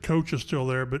strange that the coach is still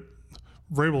there, but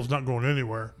Vrabel's not going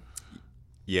anywhere.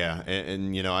 Yeah,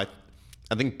 and you know, I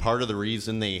think part of the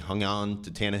reason they hung on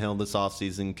to Tannehill this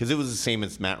offseason, because it was the same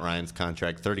as Matt Ryan's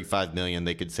contract, $35 million,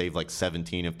 they could save like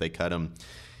 17 if they cut him,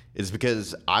 is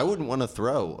because I wouldn't want to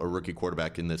throw a rookie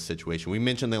quarterback in this situation. We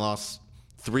mentioned they lost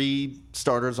 3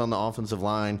 starters on the offensive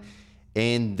line,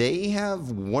 and they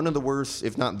have one of the worst,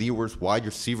 if not the worst, wide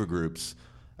receiver group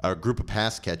of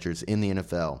pass catchers in the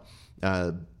NFL.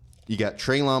 You got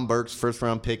Treylon Burks,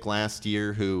 first-round pick last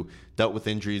year, who dealt with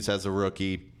injuries as a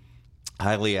rookie.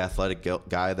 Highly athletic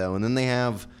guy, though. And then they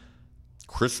have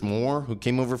Chris Moore, who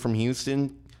came over from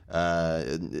Houston,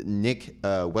 Nick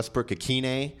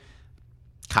Westbrook-Akine,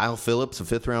 Kyle Phillips, a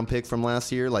fifth-round pick from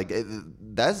last year. Like,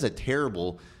 that's a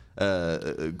terrible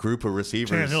group of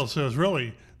receivers. Tannehill says,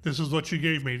 really, this is what you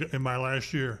gave me in my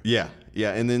last year. Yeah.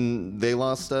 And then they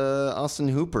lost Austin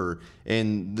Hooper.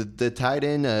 And the tight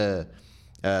end,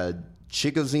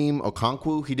 Chigoziem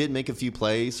Okonkwo, he did make a few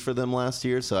plays for them last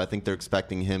year, so I think they're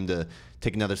expecting him to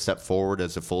take another step forward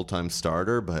as a full-time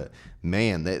starter. But,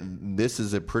 man, this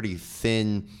is a pretty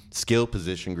thin skill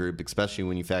position group, especially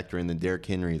when you factor in that Derrick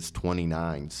Henry is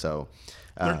 29. So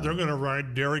they're going to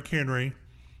ride Derrick Henry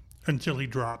until he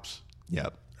drops.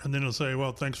 Yep. And then he'll say,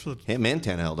 well, thanks for the... Him and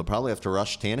Tannehill. They'll probably have to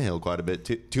rush Tannehill quite a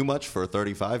bit. Too much for a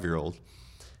 35-year-old.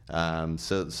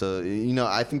 So you know,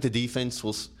 I think the defense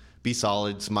will be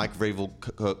solid. It's Mike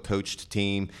Vrabel coached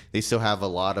team. They still have a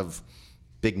lot of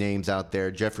big names out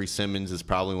there. Jeffrey Simmons is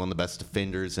probably one of the best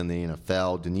defenders in the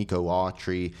NFL. Danico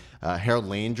Autry. Harold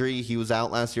Landry, he was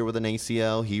out last year with an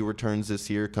ACL. He returns this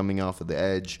year coming off of the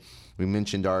edge. We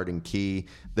mentioned Arden Key.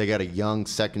 They got a young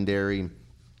secondary.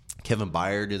 Kevin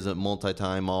Byard is a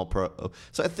multi-time All-Pro.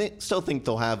 So I still think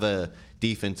they'll have a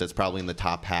defense that's probably in the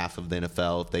top half of the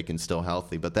NFL if they can still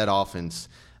healthy. But that offense,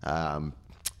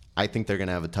 I think they're going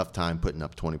to have a tough time putting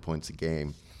up 20 points a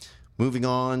game. Moving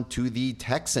on to the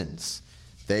Texans.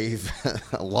 They've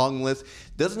a long list.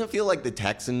 Doesn't it feel like the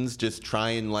Texans just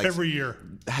try and like every year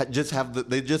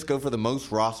they just go for the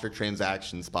most roster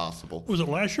transactions possible? Was it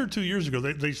last year or 2 years ago?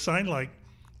 They signed like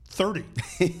 30.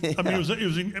 Yeah. I mean, it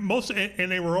was most,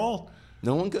 and they were all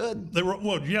no one good. They were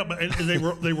but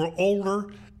they were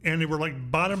older, and they were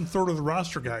like bottom third of the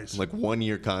roster guys, like 1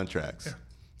 year contracts.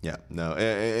 Yeah, no,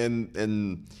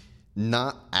 and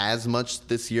not as much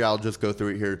this year. I'll just go through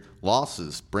it here.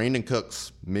 Losses. Brandon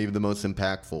Cooks, maybe the most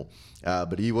impactful.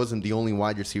 But he wasn't the only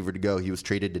wide receiver to go. He was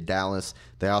traded to Dallas.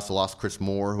 They also lost Chris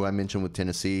Moore, who I mentioned with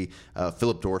Tennessee.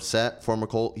 Philip Dorsett, former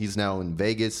Colt. He's now in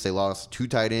Vegas. They lost 2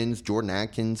 tight ends, Jordan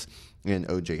Atkins and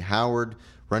O.J. Howard.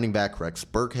 Running back Rex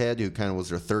Burkhead, who kind of was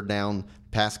their third down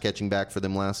pass-catching back for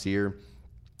them last year.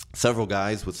 Several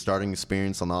guys with starting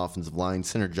experience on the offensive line.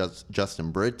 Center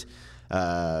Justin Britt.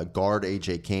 Guard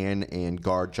A.J. Cann and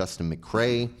guard Justin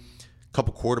McCray. A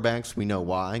couple quarterbacks, we know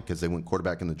why, because they went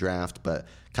quarterback in the draft, but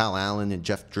Kyle Allen and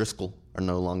Jeff Driscoll are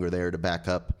no longer there to back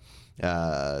up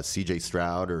C.J.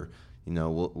 Stroud, or, you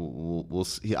know, we'll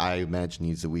see. I imagine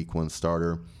he's a week 1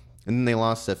 starter. And then they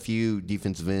lost a few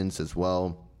defensive ends as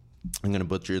well. I'm going to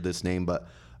butcher this name, but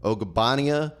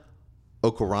Ogabania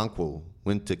Okoronkwo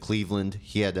went to Cleveland.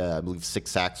 He had, I believe, 6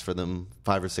 sacks for them,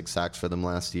 5 or 6 sacks for them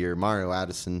last year. Mario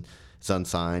Addison is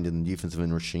unsigned, and defensive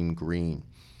end Rasheem Green.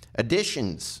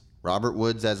 Additions. Robert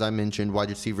Woods, as I mentioned.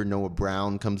 Wide receiver Noah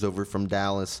Brown comes over from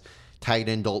Dallas. Tight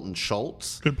end Dalton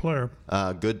Schultz. Good player.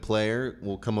 Good player.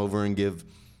 Will come over and give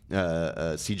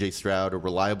C.J. Stroud a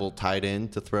reliable tight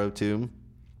end to throw to.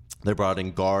 They brought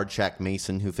in guard Shaq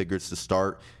Mason, who figures to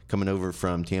start, coming over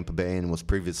from Tampa Bay and was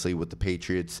previously with the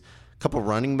Patriots. A couple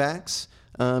running backs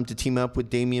to team up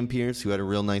with Dameon Pierce, who had a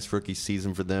real nice rookie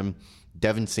season for them.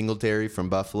 Devin Singletary from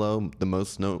Buffalo, the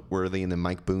most noteworthy, and then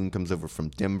Mike Boone comes over from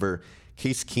Denver.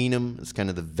 Case Keenum is kind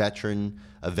of a veteran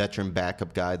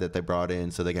backup guy that they brought in.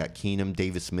 So they got Keenum,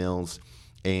 Davis Mills,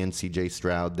 and C.J.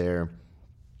 Stroud there.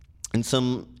 And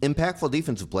some impactful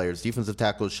defensive players. Defensive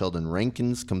tackle Sheldon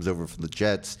Rankins comes over from the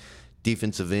Jets.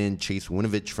 Defensive end Chase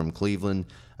Winovich from Cleveland.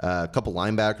 A couple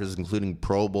linebackers, including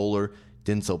Pro Bowler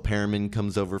Denzel Perriman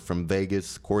comes over from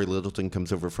Vegas. Corey Littleton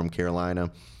comes over from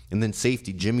Carolina. And then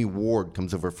safety Jimmy Ward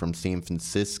comes over from San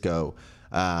Francisco.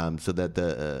 So that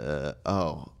the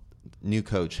new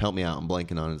coach, help me out, I'm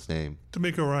blanking on his name.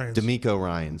 DeMeco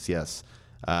Ryans, yes.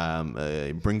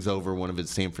 Brings over one of his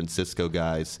San Francisco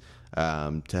guys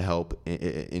to help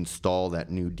install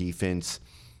that new defense.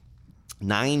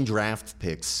 9 draft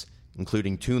picks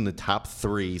including 2 in the top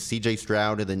 3, C.J.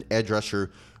 Stroud and then edge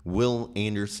rusher Will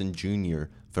Anderson Jr.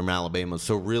 from Alabama.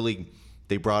 So really,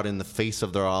 they brought in the face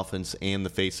of their offense and the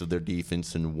face of their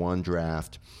defense in one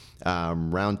draft.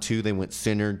 Round 2, they went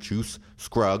center Juice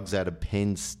Scruggs out of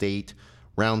Penn State.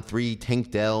 Round 3,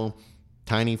 Tank Dell,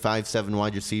 tiny 5'7"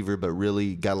 wide receiver, but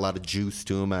really got a lot of juice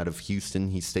to him out of Houston.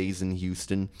 He stays in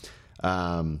Houston.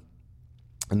 And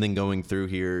then going through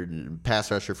here, pass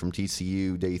rusher from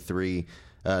TCU, day 3.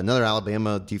 Another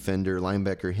Alabama defender,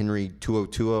 linebacker Henry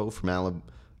Tuo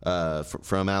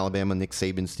from Alabama, Nick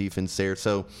Saban's defense there.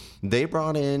 So they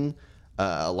brought in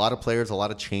a lot of players, a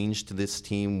lot of change to this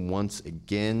team once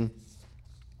again.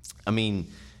 I mean,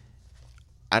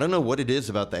 I don't know what it is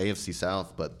about the AFC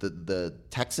South, but the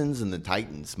Texans and the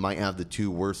Titans might have the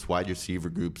 2 worst wide receiver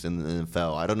groups in the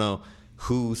NFL. I don't know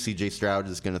who C.J. Stroud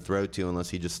is going to throw to unless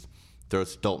he just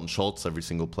throws Dalton Schultz every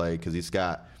single play, because he's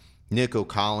got Nico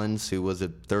Collins, who was a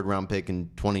 3rd-round pick in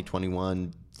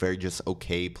 2021, very just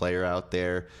okay player out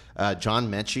there.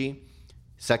 John Mechie,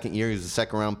 second year, he was a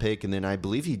 2nd-round pick, and then I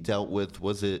believe he dealt with,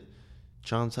 was it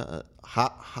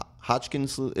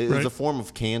Hodgkin's? It was a form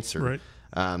of cancer.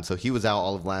 Right. So he was out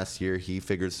all of last year. He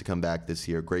figures to come back this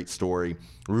year. Great story.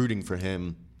 Rooting for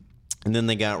him. And then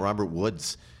they got Robert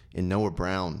Woods and Noah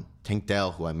Brown, Tank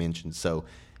Dell, who I mentioned. So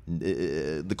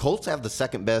the Colts have the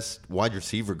 2nd-best wide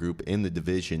receiver group in the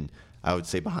division, I would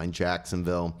say, behind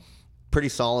Jacksonville. Pretty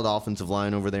solid offensive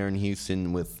line over there in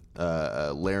Houston with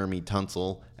Laramie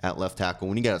Tunsil at left tackle.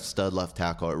 When you got a stud left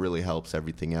tackle, it really helps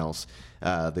everything else.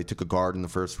 They took a guard in the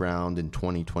 1st round in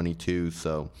 2022.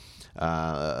 So,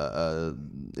 and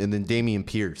then Dameon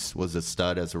Pierce was a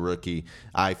stud as a rookie.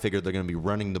 I figured they're going to be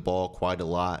running the ball quite a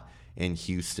lot in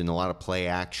Houston, a lot of play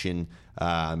action,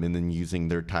 and then using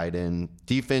their tight end.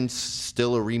 Defense,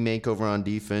 still a remake over on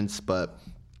defense, but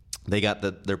they got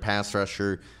their pass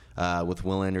rusher with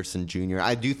Will Anderson Jr.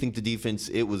 I do think the defense,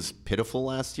 it was pitiful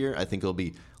last year. I think it'll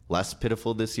be less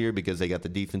pitiful this year because they got the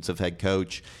defensive head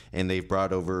coach, and they've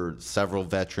brought over several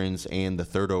veterans and the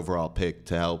 3rd overall pick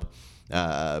to help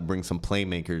bring some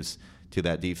playmakers to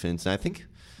that defense. And I think,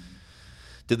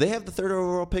 did they have the 3rd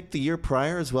overall pick the year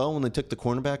prior as well when they took the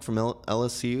cornerback from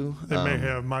LSU? They may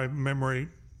have, my memory.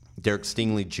 Derek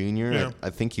Stingley Jr. Yeah.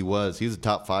 I think he was. He was a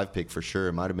top 5 pick for sure.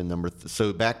 It might have been number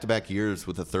so back-to-back years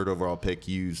with a 3rd overall pick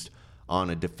used on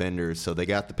a defender. So they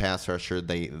got the pass rusher.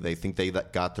 They think they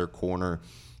got their corner.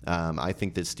 I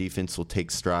think this defense will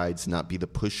take strides and not be the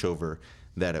pushover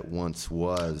that it once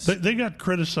was. They got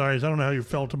criticized. I don't know how you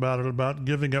felt about it, about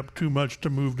giving up too much to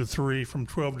move to 3 from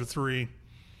 12 to 3.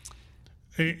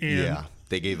 Yeah,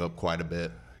 they gave up quite a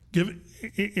bit.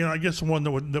 I guess the one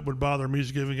that would bother me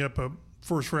is giving up a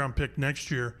 1st-round pick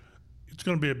next year. It's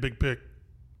going to be a big pick.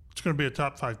 It's going to be a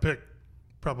top 5 pick,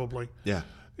 probably. Yeah,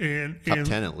 and top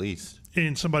 10 at least.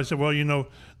 And somebody said, well,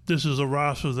 this is a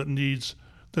roster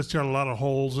that's got a lot of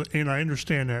holes, and I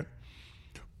understand that.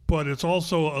 But it's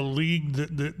also a league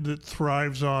that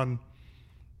thrives on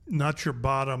not your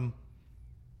bottom,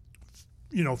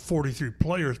 43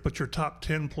 players, but your top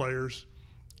 10 players.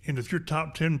 And if your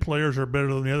top 10 players are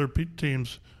better than the other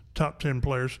team's top 10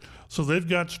 players, so they've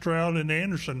got Stroud and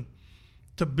Anderson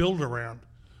to build around.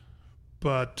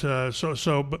 But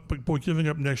but boy, giving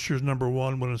up next year's number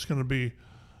 1 when it's going to be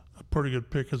a pretty good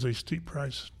pick is a steep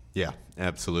price. Yeah,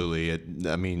 absolutely.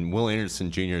 Will Anderson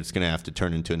Jr. is going to have to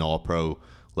turn into an all-pro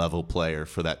level player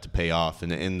for that to pay off,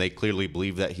 and they clearly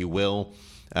believe that he will.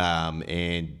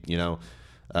 They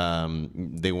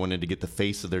wanted to get the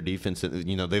face of their defense.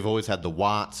 They've always had the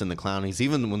Watts and the Clownies.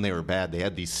 Even when they were bad, they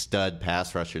had these stud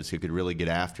pass rushers who could really get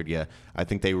after you. I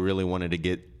think they really wanted to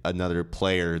get another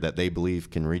player that they believe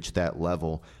can reach that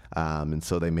level. And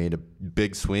so they made a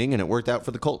big swing, and it worked out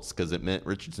for the Colts because it meant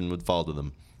Richardson would fall to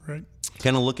them. Right.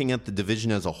 Kind of looking at the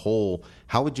division as a whole,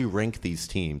 how would you rank these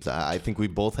teams? I think we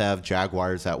both have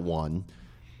Jaguars at 1.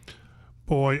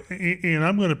 Boy, and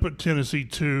I'm going to put Tennessee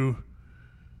 2.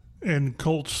 And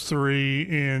Colts 3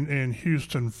 and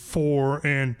Houston 4,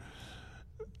 and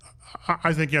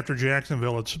I think after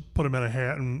Jacksonville, it's put them in a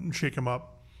hat and shake them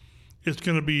up. It's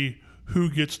going to be who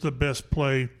gets the best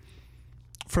play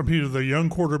from either the young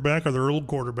quarterback or the old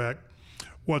quarterback.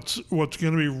 What's going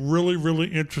to be really, really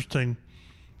interesting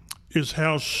is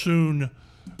how soon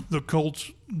the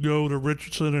Colts go to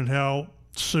Richardson and how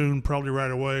soon, probably right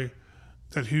away,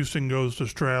 that Houston goes to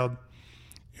Stroud.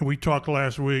 And we talked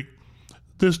last week.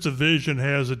 This division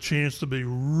has a chance to be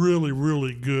really,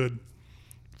 really good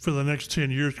for the next 10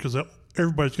 years because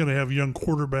everybody's going to have young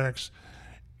quarterbacks.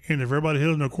 And if everybody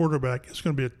hits on a quarterback, it's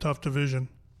going to be a tough division.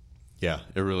 Yeah,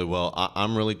 it really will.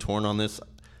 I'm really torn on this.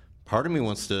 Part of me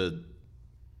wants to,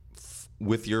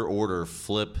 with your order,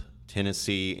 flip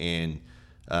Tennessee and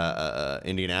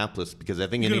Indianapolis, because I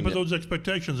think you're going to put those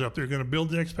expectations up there. You're going to build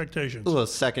the expectations. Well,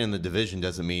 second in the division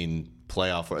doesn't mean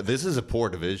playoff. This is a poor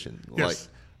division. Yes.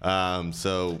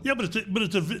 So yeah, but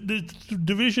it's a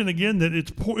division again that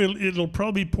it's poor. It'll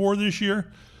probably be poor this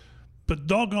year, but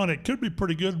doggone it, could be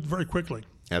pretty good very quickly.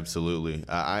 Absolutely.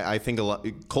 I think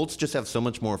Colts just have so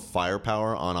much more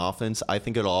firepower on offense. I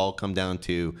think it'll all come down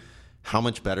to how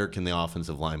much better can the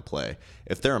offensive line play.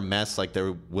 If they're a mess like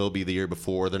there will be the year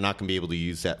before, they're not going to be able to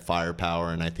use that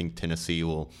firepower, and I think Tennessee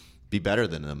will be better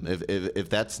than them. If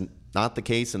that's not the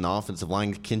case and the offensive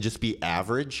line can just be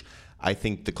average, I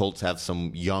think the Colts have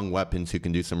some young weapons who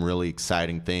can do some really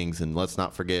exciting things. And let's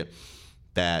not forget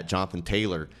that Jonathan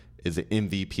Taylor is an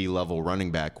MVP-level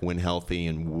running back when healthy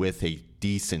and with a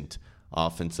decent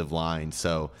offensive line.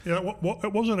 So yeah,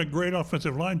 it wasn't a great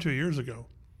offensive line 2 years ago.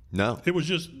 No. It was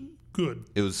just good.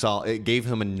 It was solid. It gave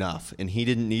him enough, and he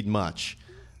didn't need much.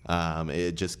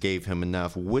 It just gave him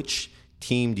enough. Which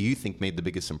team do you think made the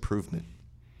biggest improvement?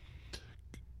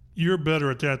 You're better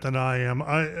at that than I am.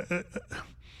 I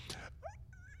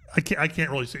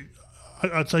can't really see.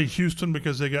 I'd say Houston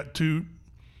because they got two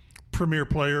premier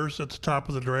players at the top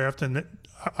of the draft, and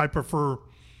I prefer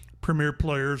premier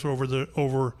players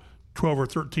over 12 or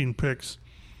 13 picks.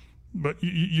 But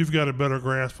you've got a better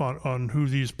grasp on who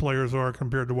these players are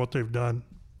compared to what they've done.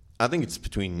 I think it's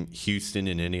between Houston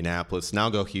and Indianapolis. And I'll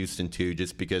go Houston, too,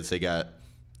 just because they got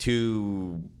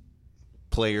two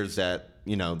players that,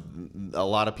 a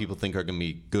lot of people think are going to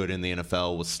be good in the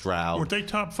NFL with Stroud. Were they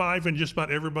top 5 in just about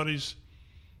everybody's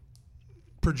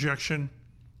projection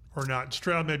or not?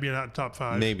 Stroud maybe not top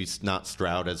 5. Maybe not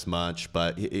Stroud as much,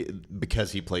 but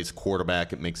because he plays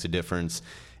quarterback, it makes a difference.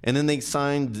 And then they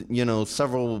signed,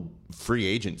 several free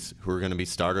agents who are going to be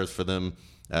starters for them.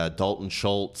 Dalton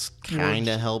Schultz kind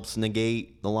of helps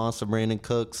negate the loss of Brandon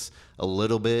Cooks a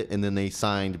little bit. And then they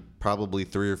signed probably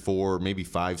 3 or 4, maybe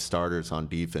 5 starters on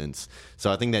defense.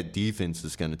 So I think that defense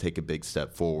is going to take a big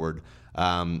step forward.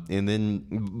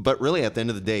 But really at the end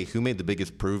of the day, who made the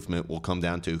biggest improvement will come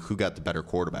down to who got the better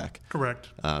quarterback. Correct.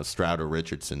 Stroud or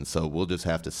Richardson. So we'll just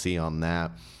have to see on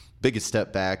that. Biggest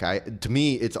step back, to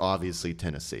me, it's obviously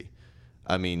Tennessee.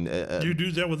 I mean, you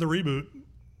do that with the reboot.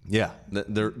 Yeah,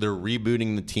 they're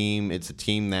rebooting the team. It's a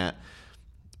team that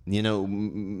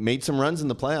made some runs in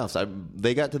the playoffs.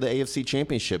 They got to the AFC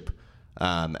Championship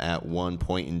at one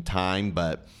point in time,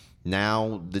 but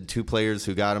now the two players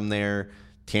who got him there,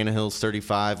 Tannehill's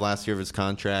 35, last year of his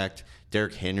contract.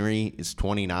 Derrick Henry is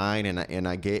 29, and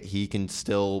I get he can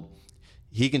still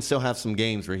have some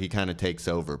games where he kind of takes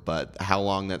over, but how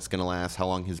long that's going to last, how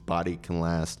long his body can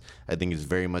last, I think is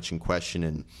very much in question.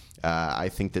 And I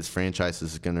think this franchise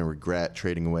is going to regret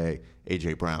trading away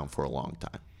A.J. Brown for a long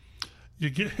time.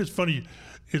 It's funny.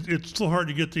 It's so hard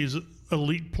to get these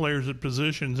elite players at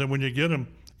positions, and when you get them,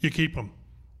 you keep them.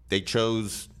 They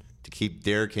chose to keep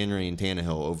Derrick Henry and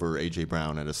Tannehill over A.J.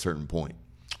 Brown at a certain point.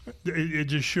 It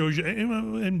just shows you.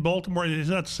 In Baltimore, it's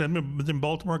not the same, but then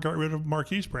Baltimore got rid of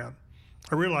Marquise Brown.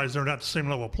 I realize they're not the same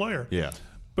level of player. Yeah.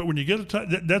 But when you get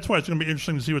that's why it's going to be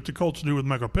interesting to see what the Colts do with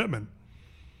Michael Pittman.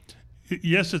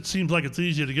 Yes, it seems like it's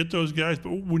easy to get those guys,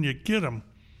 but when you get them,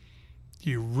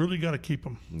 you really got to keep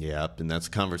them. Yep, and that's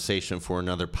a conversation for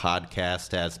another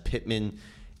podcast as Pittman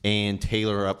and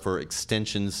Taylor are up for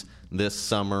extensions this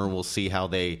summer. We'll see how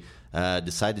they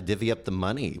decide to divvy up the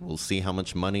money. We'll see how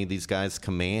much money these guys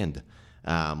command.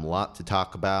 A lot to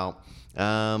talk about.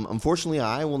 Unfortunately,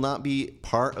 I will not be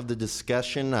part of the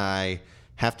discussion. I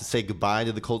have to say goodbye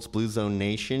to the Colts Blue Zone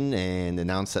Nation and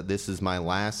announce that this is my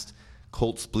last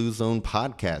Colts Blue Zone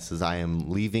podcast as I am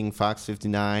leaving Fox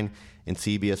 59 and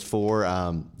CBS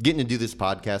 4. Getting to do this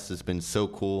podcast has been so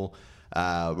cool.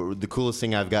 The coolest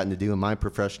thing I've gotten to do in my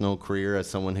professional career as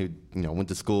someone who went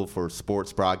to school for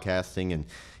sports broadcasting and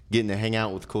getting to hang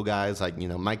out with cool guys like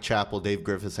Mike Chappell, Dave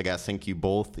Griffiths. I got to thank you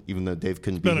both, even though Dave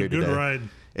couldn't be here today. It's been a good ride.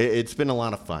 It's been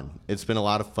a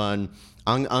lot of fun.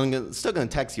 I'm still going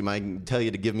to text you, Mike, and tell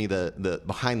you to give me the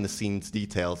behind-the-scenes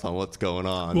details on what's going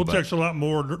on. We'll text a lot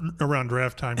more around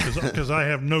draft time because I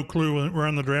have no clue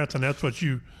around the draft, and that's what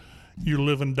you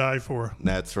live and die for.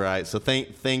 That's right. So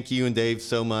thank you and Dave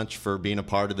so much for being a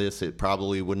part of this. It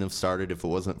probably wouldn't have started if it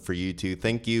wasn't for you two.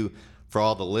 Thank you for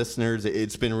all the listeners.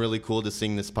 It's been really cool to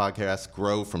see this podcast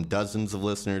grow from dozens of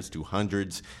listeners to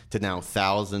hundreds to now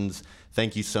thousands.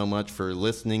 Thank you so much for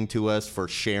listening to us, for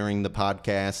sharing the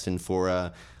podcast, and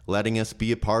for letting us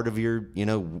be a part of your,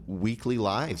 weekly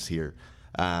lives here.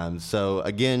 So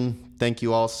again, thank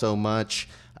you all so much.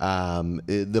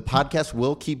 The podcast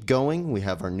will keep going. We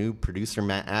have our new producer,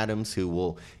 Matt Adams, who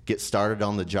will get started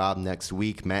on the job next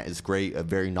week. Matt is great,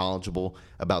 very knowledgeable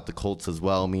about the Colts as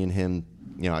well. Me and him,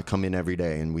 I come in every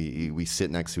day and we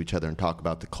sit next to each other and talk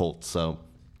about the Colts. So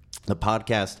the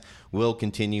podcast will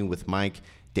continue with Mike,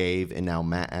 Dave, and now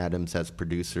Matt Adams as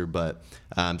producer. But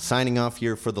I'm signing off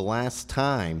here for the last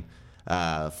time.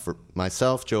 For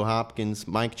myself, Joe Hopkins,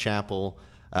 Mike Chappell,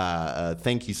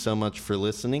 thank you so much for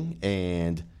listening.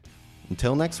 And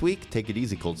until next week, take it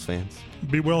easy, Colts fans.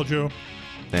 Be well, Joe.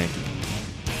 Thank you.